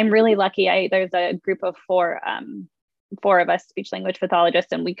I'm really lucky. There's a group of four of us speech language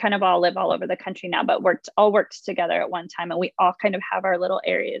pathologists, and we kind of all live all over the country now, but all worked together at one time. And we all kind of have our little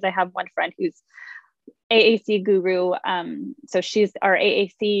areas. I have one friend who's AAC guru. So she's our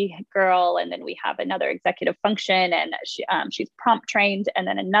AAC girl. And then we have another executive function, and she's prompt trained. And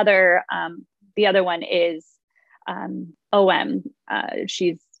then another, the other one is OM.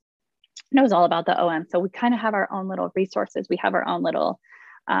 She's knows all about the OM. So we kind of have our own little resources. We have our own little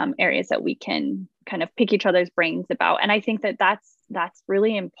areas that we can kind of pick each other's brains about. And I think that that's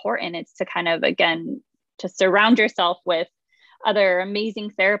really important. It's to kind of, again, to surround yourself with other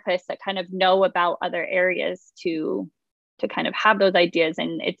amazing therapists that kind of know about other areas to kind of have those ideas.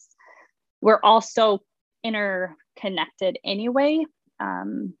 And we're all so interconnected anyway.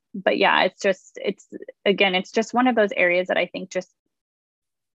 But yeah, it's just one of those areas that I think just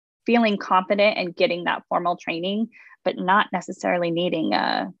feeling confident and getting that formal training, but not necessarily needing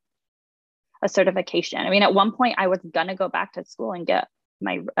a certification. I mean, at one point I was going to go back to school and get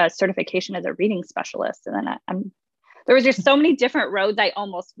my certification as a reading specialist. And then there was just so many different roads I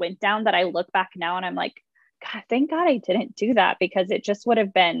almost went down that I look back now and I'm like, God, thank God I didn't do that, because it just would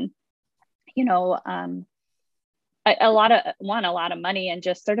have been, a lot of money and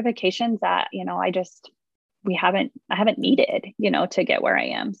just certifications that, I haven't needed, to get where I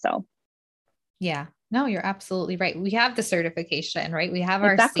am. So. Yeah, no, you're absolutely right. We have the certification, right? We have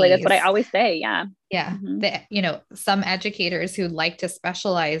our exactly. Cs. That's what I always say. Yeah. Yeah. Mm-hmm. Some educators who like to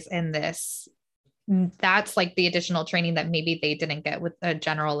specialize in this that's like the additional training that maybe they didn't get with a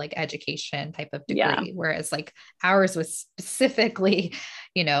general like education type of degree. Yeah. Whereas like ours was specifically,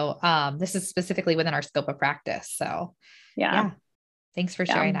 this is specifically within our scope of practice. So yeah, thanks for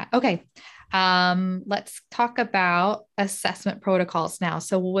sharing that. Okay. Let's talk about assessment protocols now.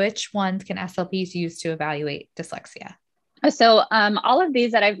 So which ones can SLPs use to evaluate dyslexia? So all of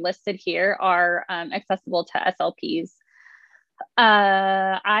these that I've listed here are accessible to SLPs.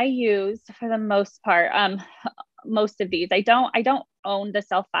 I use, for the most part, most of these. I don't own the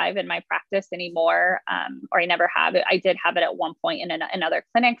SELF-5 in my practice anymore, or I never have it. I did have it at one point in other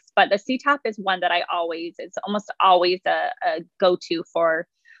clinics, but the CTOP is one that it's almost always a go-to for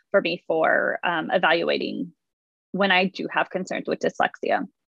me for evaluating when I do have concerns with dyslexia.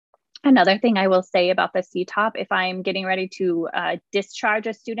 Another thing I will say about the CTOP, if I'm getting ready to discharge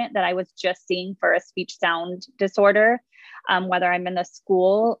a student that I was just seeing for a speech sound disorder, whether I'm in the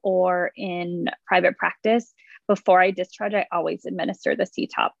school or in private practice, before I discharge, I always administer the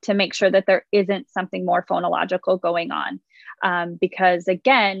CTOP to make sure that there isn't something more phonological going on. Because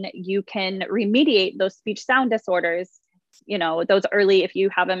again, you can remediate those speech sound disorders, those early, if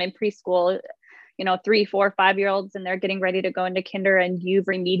you have them in preschool, 3, 4, 5-year-olds, and they're getting ready to go into kinder, and you've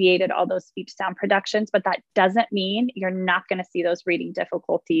remediated all those speech sound productions, but that doesn't mean you're not going to see those reading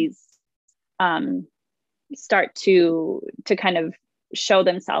difficulties start to kind of show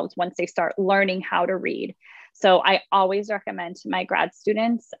themselves once they start learning how to read. So I always recommend to my grad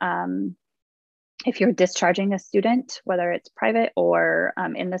students, if you're discharging a student, whether it's private or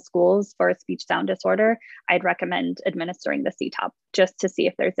in the schools for a speech sound disorder, I'd recommend administering the CTOP just to see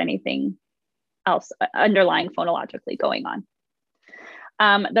if there's anything else underlying phonologically going on.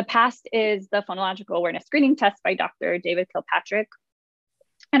 The PAST is the Phonological Awareness Screening Test by Dr. David Kilpatrick.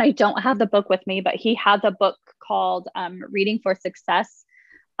 And I don't have the book with me, but he has a book called Reading for Success,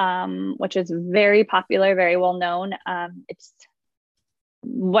 which is very popular, very well known. It's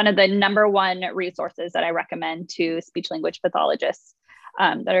one of the #1 resources that I recommend to speech language pathologists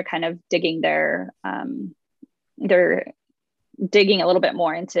that are kind of digging digging a little bit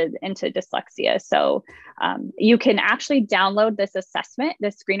more into dyslexia. So you can actually download this assessment,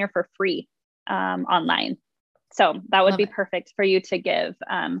 this screener, for free online. So that would be perfect for you to give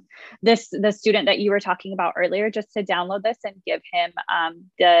the student that you were talking about earlier, just to download this and give him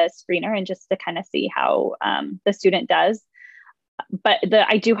the screener, and just to kind of see how the student does. But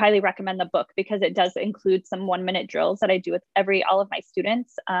I do highly recommend the book, because it does include some 1-minute drills that I do with all of my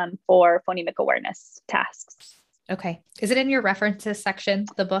students for phonemic awareness tasks. Okay. Is it in your references section,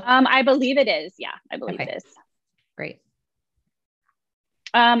 the book? I believe it is. Yeah, I believe it is. Great.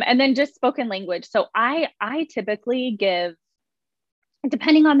 And then just spoken language. So I typically give,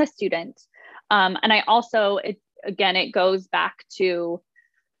 depending on the student. And I also, it goes back to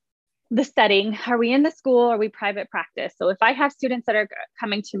the setting. Are we in the school? Or are we private practice? So if I have students that are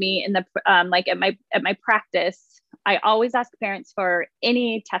coming to me in the like at my practice, I always ask parents for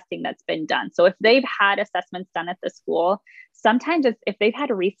any testing that's been done. So if they've had assessments done at the school, sometimes if they've had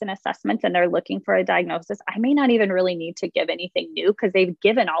recent assessments and they're looking for a diagnosis, I may not even really need to give anything new, because they've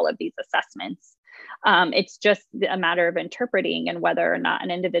given all of these assessments. It's just a matter of interpreting and whether or not an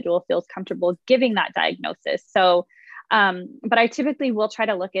individual feels comfortable giving that diagnosis. So but I typically will try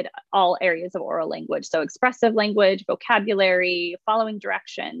to look at all areas of oral language. So expressive language, vocabulary, following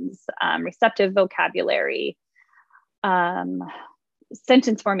directions, receptive vocabulary,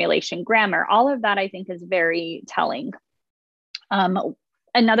 sentence formulation, grammar, all of that I think is very telling.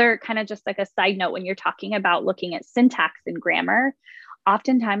 Another kind of just like a side note, when you're talking about looking at syntax and grammar,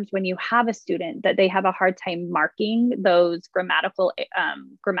 oftentimes when you have a student that they have a hard time marking those grammatical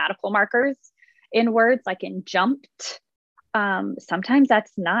markers in words, like in jumped, sometimes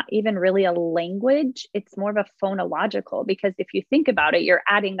that's not even really a language. It's more of a phonological, because if you think about it, you're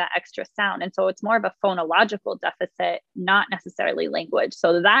adding that extra sound. And so it's more of a phonological deficit, not necessarily language.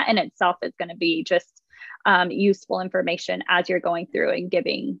 So that in itself is going to be just useful information as you're going through and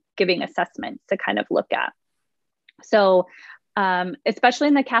giving assessments to kind of look at. So especially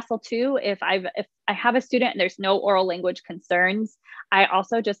in the Castle 2, if I have a student and there's no oral language concerns, I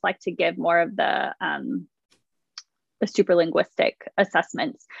also just like to give more of the superlinguistic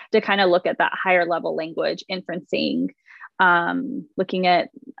assessments to kind of look at that higher level language, inferencing, looking at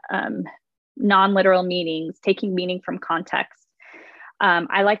non-literal meanings, taking meaning from context.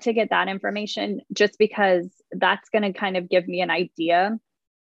 I like to get that information just because that's going to kind of give me an idea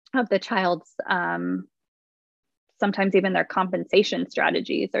of the child's sometimes even their compensation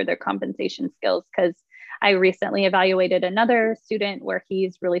strategies or their compensation skills. Because I recently evaluated another student where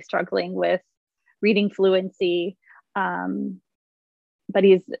he's really struggling with reading fluency, but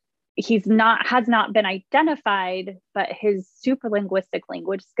has not been identified, but his superlinguistic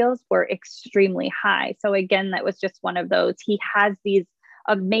language skills were extremely high. So again, that was just one of those, he has these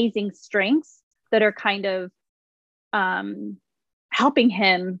amazing strengths that are kind of helping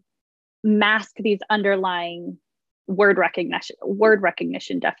him mask these underlying word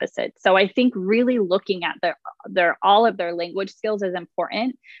recognition deficits. So I think really looking at their all of their language skills is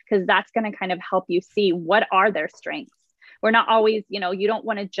important, because that's going to kind of help you see what are their strengths. We're not always, you don't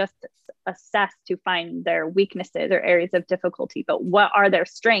want to just assess to find their weaknesses or areas of difficulty, but what are their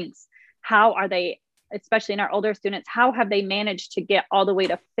strengths? How are they, especially in our older students, how have they managed to get all the way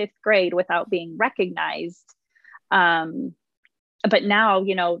to 5th grade without being recognized? But now,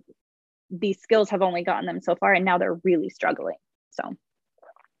 these skills have only gotten them so far, and now they're really struggling. So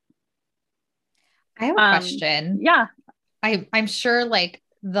I have a question. Yeah. I'm sure like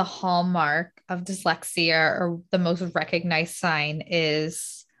the hallmark of dyslexia, or the most recognized sign,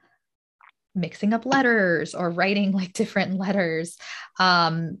 is mixing up letters or writing like different letters,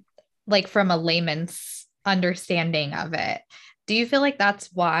 like from a layman's understanding of it. Do you feel like that's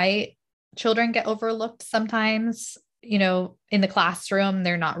why children get overlooked sometimes? In the classroom,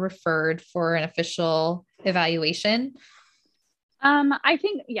 they're not referred for an official evaluation. I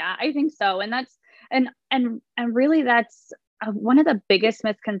think so. And that's, and really that's one of the biggest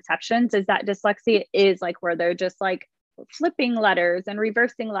misconceptions, is that dyslexia is like where they're just like flipping letters and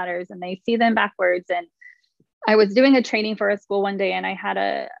reversing letters and they see them backwards. And I was doing a training for a school one day, and I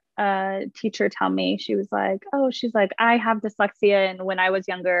had a teacher tell me, she's like, I have dyslexia, and when I was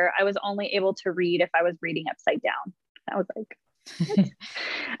younger, I was only able to read if I was reading upside down. I was like, what?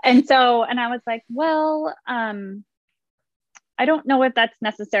 and I was like, well, I don't know if that's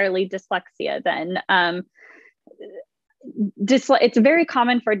necessarily dyslexia then. It's very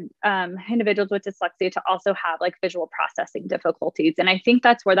common for individuals with dyslexia to also have like visual processing difficulties. And I think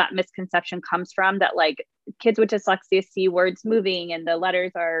that's where that misconception comes from, that like kids with dyslexia see words moving and the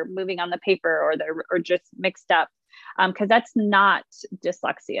letters are moving on the paper, or just mixed up. Because that's not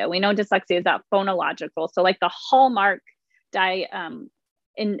dyslexia. We know dyslexia is that phonological. So like the hallmark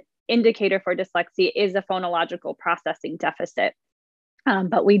indicator for dyslexia is a phonological processing deficit.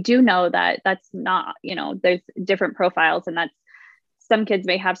 But we do know that that's not, there's different profiles, and that's, some kids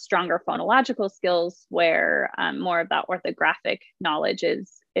may have stronger phonological skills where more of that orthographic knowledge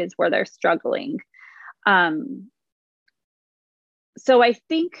is where they're struggling. So I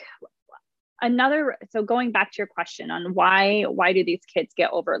think so going back to your question on why do these kids get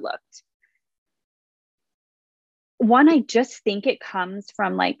overlooked? One, I just think it comes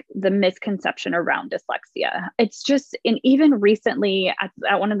from like the misconception around dyslexia. It's just, and even recently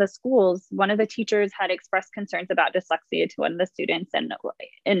at one of the schools, one of the teachers had expressed concerns about dyslexia to one of the students, and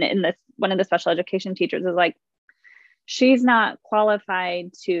in this, one of the special education teachers was like, she's not qualified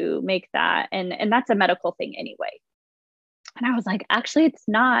to make that, and that's a medical thing anyway. And I was like, actually, it's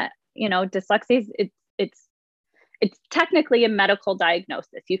not. Dyslexia is, it's technically a medical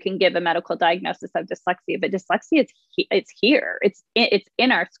diagnosis. You can give a medical diagnosis of dyslexia, but dyslexia it's here. It's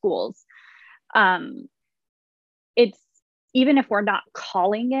in our schools. It's, even if we're not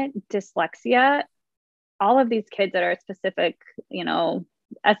calling it dyslexia, all of these kids that are specific,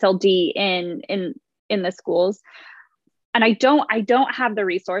 SLD in the schools. And I don't have the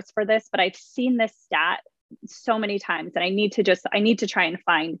resource for this, but I've seen this stat so many times, and I need to try and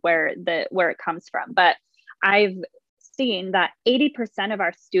find where it comes from. But I've seen that 80% of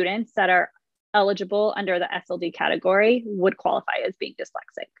our students that are eligible under the SLD category would qualify as being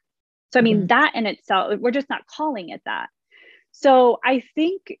dyslexic. So, I mean, that in itself, we're just not calling it that. So I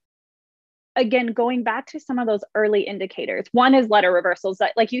think, again, going back to some of those early indicators, one is letter reversals.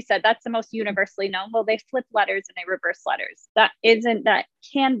 That, like you said, that's the most universally known. Well, they flip letters and they reverse letters. That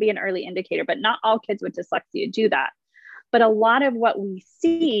can be an early indicator, but not all kids with dyslexia do that. But a lot of what we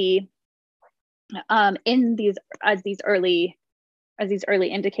see in these early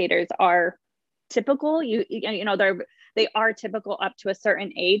indicators are typical. They are typical up to a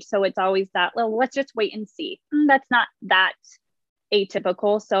certain age. So it's always that, well, let's just wait and see. That's not that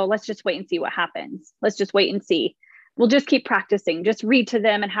atypical. So let's just wait and see what happens. Let's just wait and see. We'll just keep practicing. Just read to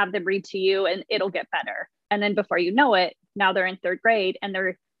them and have them read to you, and it'll get better. And then before you know it, now they're in 3rd grade, and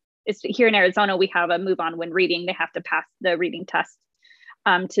it's here in Arizona, we have a move on when reading. They have to pass the reading test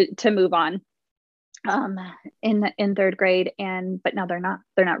to move on in 3rd grade. But now they're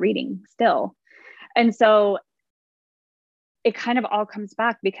not reading still. And so it kind of all comes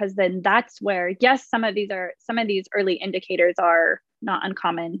back, because then that's where, yes, some of these early indicators are not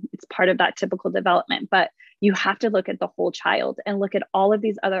uncommon. It's part of that typical development, but you have to look at the whole child and look at all of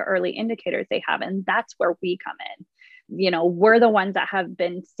these other early indicators they have. And that's where we come in. we're the ones that have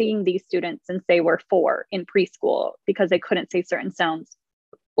been seeing these students since they were 4 in preschool because they couldn't say certain sounds,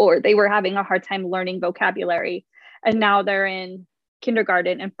 or they were having a hard time learning vocabulary. And now they're in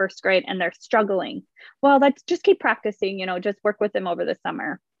kindergarten and first grade and they're struggling. Well, let's just keep practicing, just work with them over the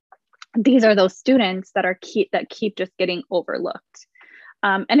summer. These are those students that keep just getting overlooked.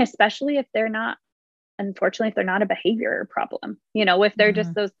 And especially if they're not, unfortunately, if they're not a behavior problem, if they're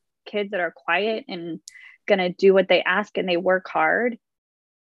just those kids that are quiet and going to do what they ask and they work hard,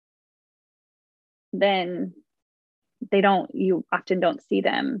 then you often don't see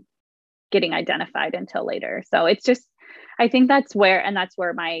them getting identified until later. So it's just, I think that's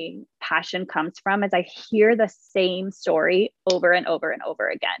where my passion comes from, is I hear the same story over and over and over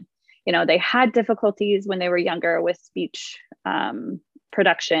again. They had difficulties when they were younger with speech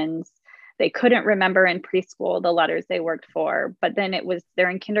productions. They couldn't remember in preschool the letters they worked for, but then they're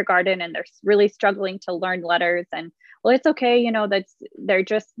in kindergarten and they're really struggling to learn letters. And well, it's okay, they're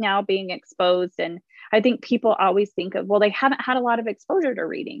just now being exposed. And I think people always think of, well, they haven't had a lot of exposure to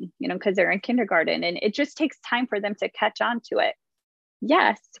reading, because they're in kindergarten, and it just takes time for them to catch on to it.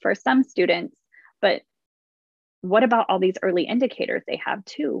 Yes, for some students, but what about all these early indicators they have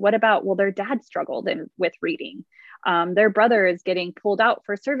too? What about, well, their dad struggled with reading. Their brother is getting pulled out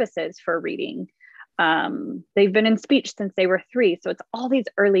for services for reading. They've been in speech since they were 3. So it's all these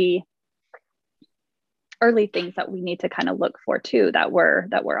early things that we need to kind of look for too, that we're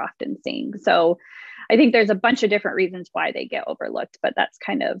often seeing. So I think there's a bunch of different reasons why they get overlooked, but that's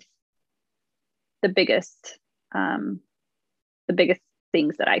kind of the biggest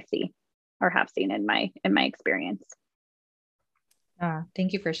things that I see or have seen in my experience.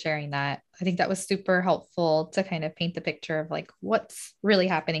 Thank you for sharing that. I think that was super helpful to kind of paint the picture of like what's really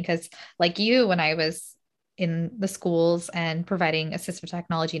happening. Because like you, when I was in the schools and providing assistive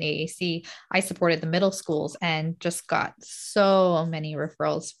technology in AAC, I supported the middle schools and just got so many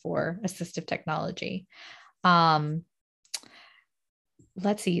referrals for assistive technology. Let's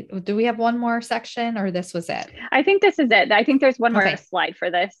see. Do we have one more section, or this was it? I think this is it. I think there's one more slide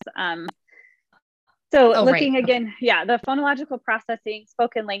for this. So looking again, the phonological processing,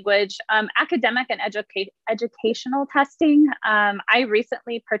 spoken language, academic and educational testing. I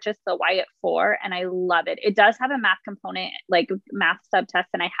recently purchased the Wyatt-4 and I love it. It does have a math component, like math subtest,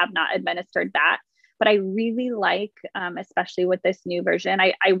 and I have not administered that. But I really like, especially with this new version,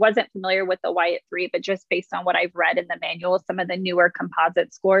 I wasn't familiar with the Wyatt-3, but just based on what I've read in the manual, some of the newer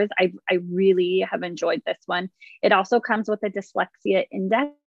composite scores, I really have enjoyed this one. It also comes with a dyslexia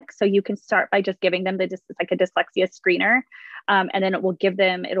index. So you can start by just giving them it's like a dyslexia screener. And then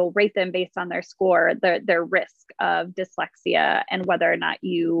it'll rate them based on their score, their risk of dyslexia, and whether or not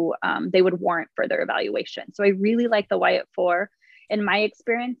they would warrant further evaluation. So I really like the Wyatt-4. In my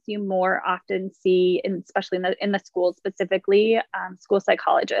experience, you more often see, especially in the schools specifically, school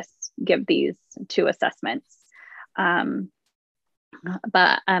psychologists give these 2 assessments.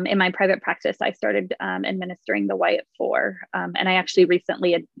 But in my private practice, I started administering the Wyatt-4, and I actually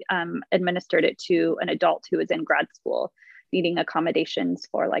recently administered it to an adult who was in grad school, needing accommodations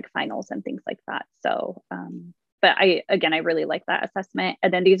for like finals and things like that. So, but I really like that assessment.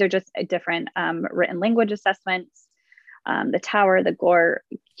 And then these are just different written language assessments, the Tower, the Gore,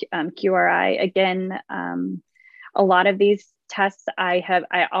 QRI. Again, a lot of these tests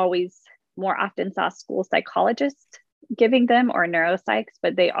I always more often saw school psychologists giving them, or neuropsychs,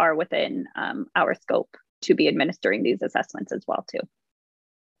 but they are within our scope to be administering these assessments as well too.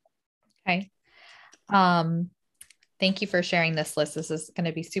 Okay. Thank you for sharing this list. This is going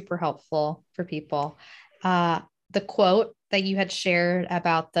to be super helpful for people. The quote that you had shared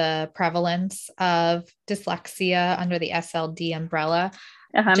about the prevalence of dyslexia under the SLD umbrella,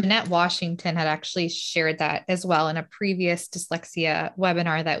 Jeanette Washington had actually shared that as well in a previous dyslexia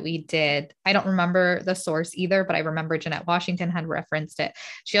webinar that we did. I don't remember the source either, but I remember Jeanette Washington had referenced it.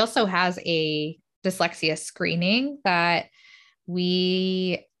 She also has a dyslexia screening that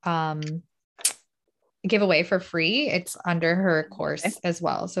we give away for free. It's under her course as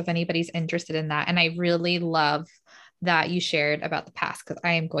well. So if anybody's interested in that, and I really love that you shared about the past, because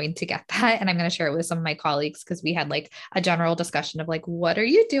I am going to get that and I'm going to share it with some of my colleagues, because we had like a general discussion of like, what are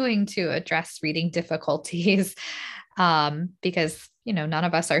you doing to address reading difficulties? Because, none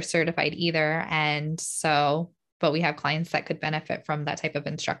of us are certified either. And so, but we have clients that could benefit from that type of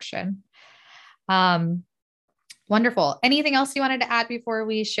instruction. Wonderful. Anything else you wanted to add before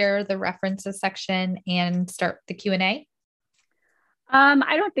we share the references section and start the Q&A?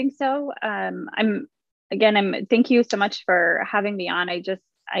 I don't think so. Thank you so much for having me on.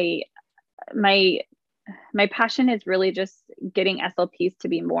 My my passion is really just getting SLPs to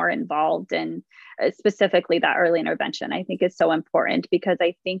be more involved, and specifically that early intervention I think is so important, because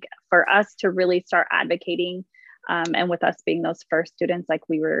I think for us to really start advocating, and with us being those first students like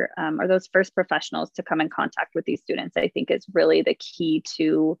we were, or those first professionals to come in contact with these students, I think is really the key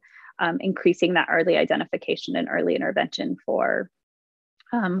to increasing that early identification and early intervention for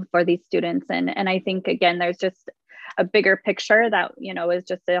these students. And I think, again, there's just a bigger picture that, is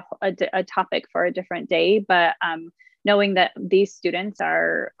just a topic for a different day. But knowing that these students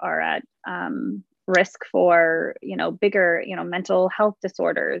are at risk for, bigger, mental health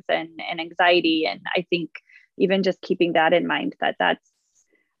disorders and anxiety. And I think even just keeping that in mind, that's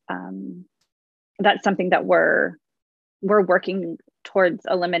something that we're working towards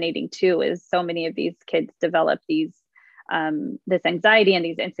eliminating too, is so many of these kids develop this anxiety and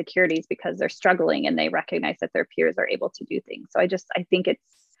these insecurities because they're struggling and they recognize that their peers are able to do things. So I think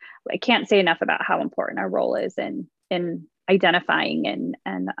I can't say enough about how important our role is in identifying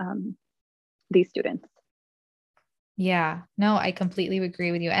and these students. Yeah, no, I completely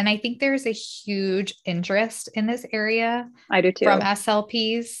agree with you. And I think there's a huge interest in this area. I do too. From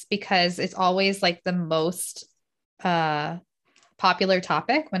SLPs, because it's always like the most popular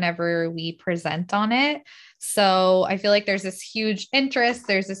topic whenever we present on it. So I feel like there's this huge interest.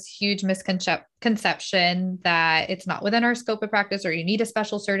 There's this huge misconception that it's not within our scope of practice, or you need a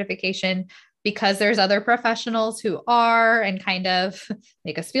special certification, because there's other professionals who are, and kind of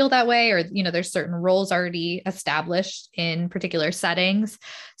make us feel that way, or, there's certain roles already established in particular settings.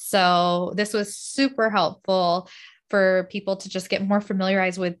 So this was super helpful for people to just get more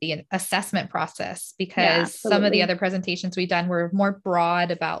familiarized with the assessment process, because some of the other presentations we've done were more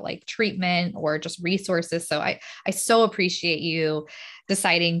broad about like treatment or just resources. So I so appreciate you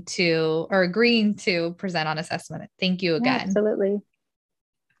deciding to, or agreeing to present on assessment. Thank you again. Yeah, absolutely.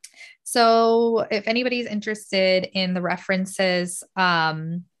 So if anybody's interested in the references,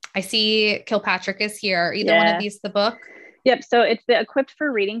 I see Kilpatrick is here. Either one of these, the book? Yep. So it's the Equipped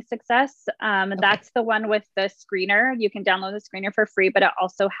for Reading Success. Okay. That's the one with the screener. You can download the screener for free, but it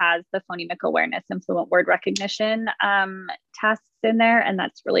also has the phonemic awareness and fluent word recognition tasks in there. And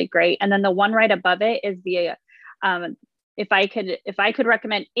that's really great. And then the one right above it is the, if I could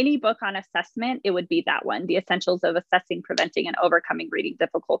recommend any book on assessment, it would be that one. The Essentials of Assessing, Preventing, and Overcoming Reading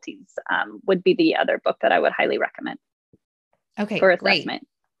Difficulties would be the other book that I would highly recommend. Okay, for assessment. Great.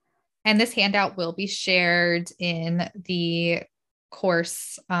 And this handout will be shared in the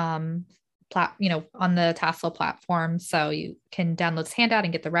course, on the TASL platform. So you can download this handout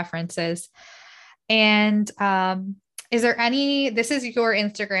and get the references. And is there this is your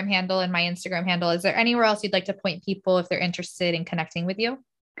Instagram handle and my Instagram handle. Is there anywhere else you'd like to point people if they're interested in connecting with you?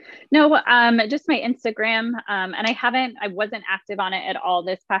 No, just my Instagram. And I wasn't active on it at all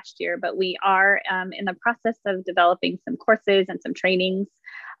this past year, but we are in the process of developing some courses and some trainings.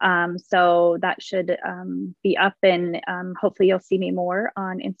 So that should be up, and hopefully you'll see me more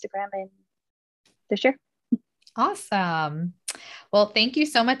on Instagram this year. Awesome. Well, thank you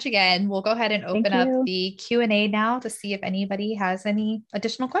so much again. We'll go ahead and open up the Q&A now to see if anybody has any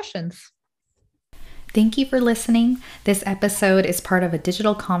additional questions. Thank you for listening. This episode is part of a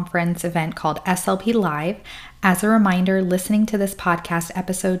digital conference event called SLP Live. As a reminder, listening to this podcast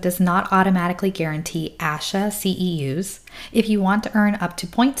episode does not automatically guarantee ASHA CEUs. If you want to earn up to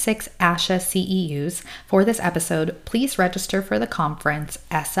 0.6 ASHA CEUs for this episode, please register for the conference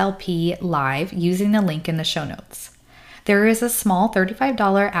SLP Live using the link in the show notes. There is a small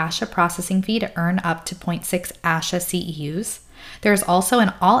 $35 ASHA processing fee to earn up to 0.6 ASHA CEUs. There's also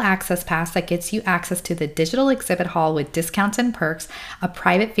an all-access pass that gets you access to the digital exhibit hall with discounts and perks, a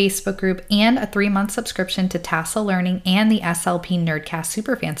private Facebook group, and a 3-month subscription to TASL Learning and the SLP Nerdcast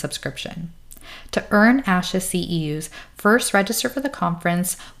Superfan subscription. To earn ASHA CEUs, first register for the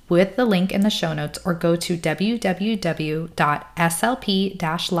conference with the link in the show notes, or go to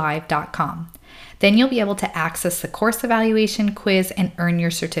www.slp-live.com. Then you'll be able to access the course evaluation quiz and earn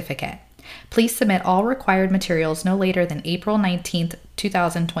your certificate. Please submit all required materials no later than April 19th,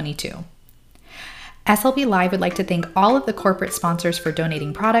 2022. SLP Live would like to thank all of the corporate sponsors for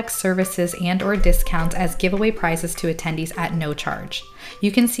donating products, services, and/or discounts as giveaway prizes to attendees at no charge.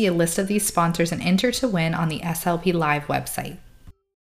 You can see a list of these sponsors and enter to win on the SLP Live website.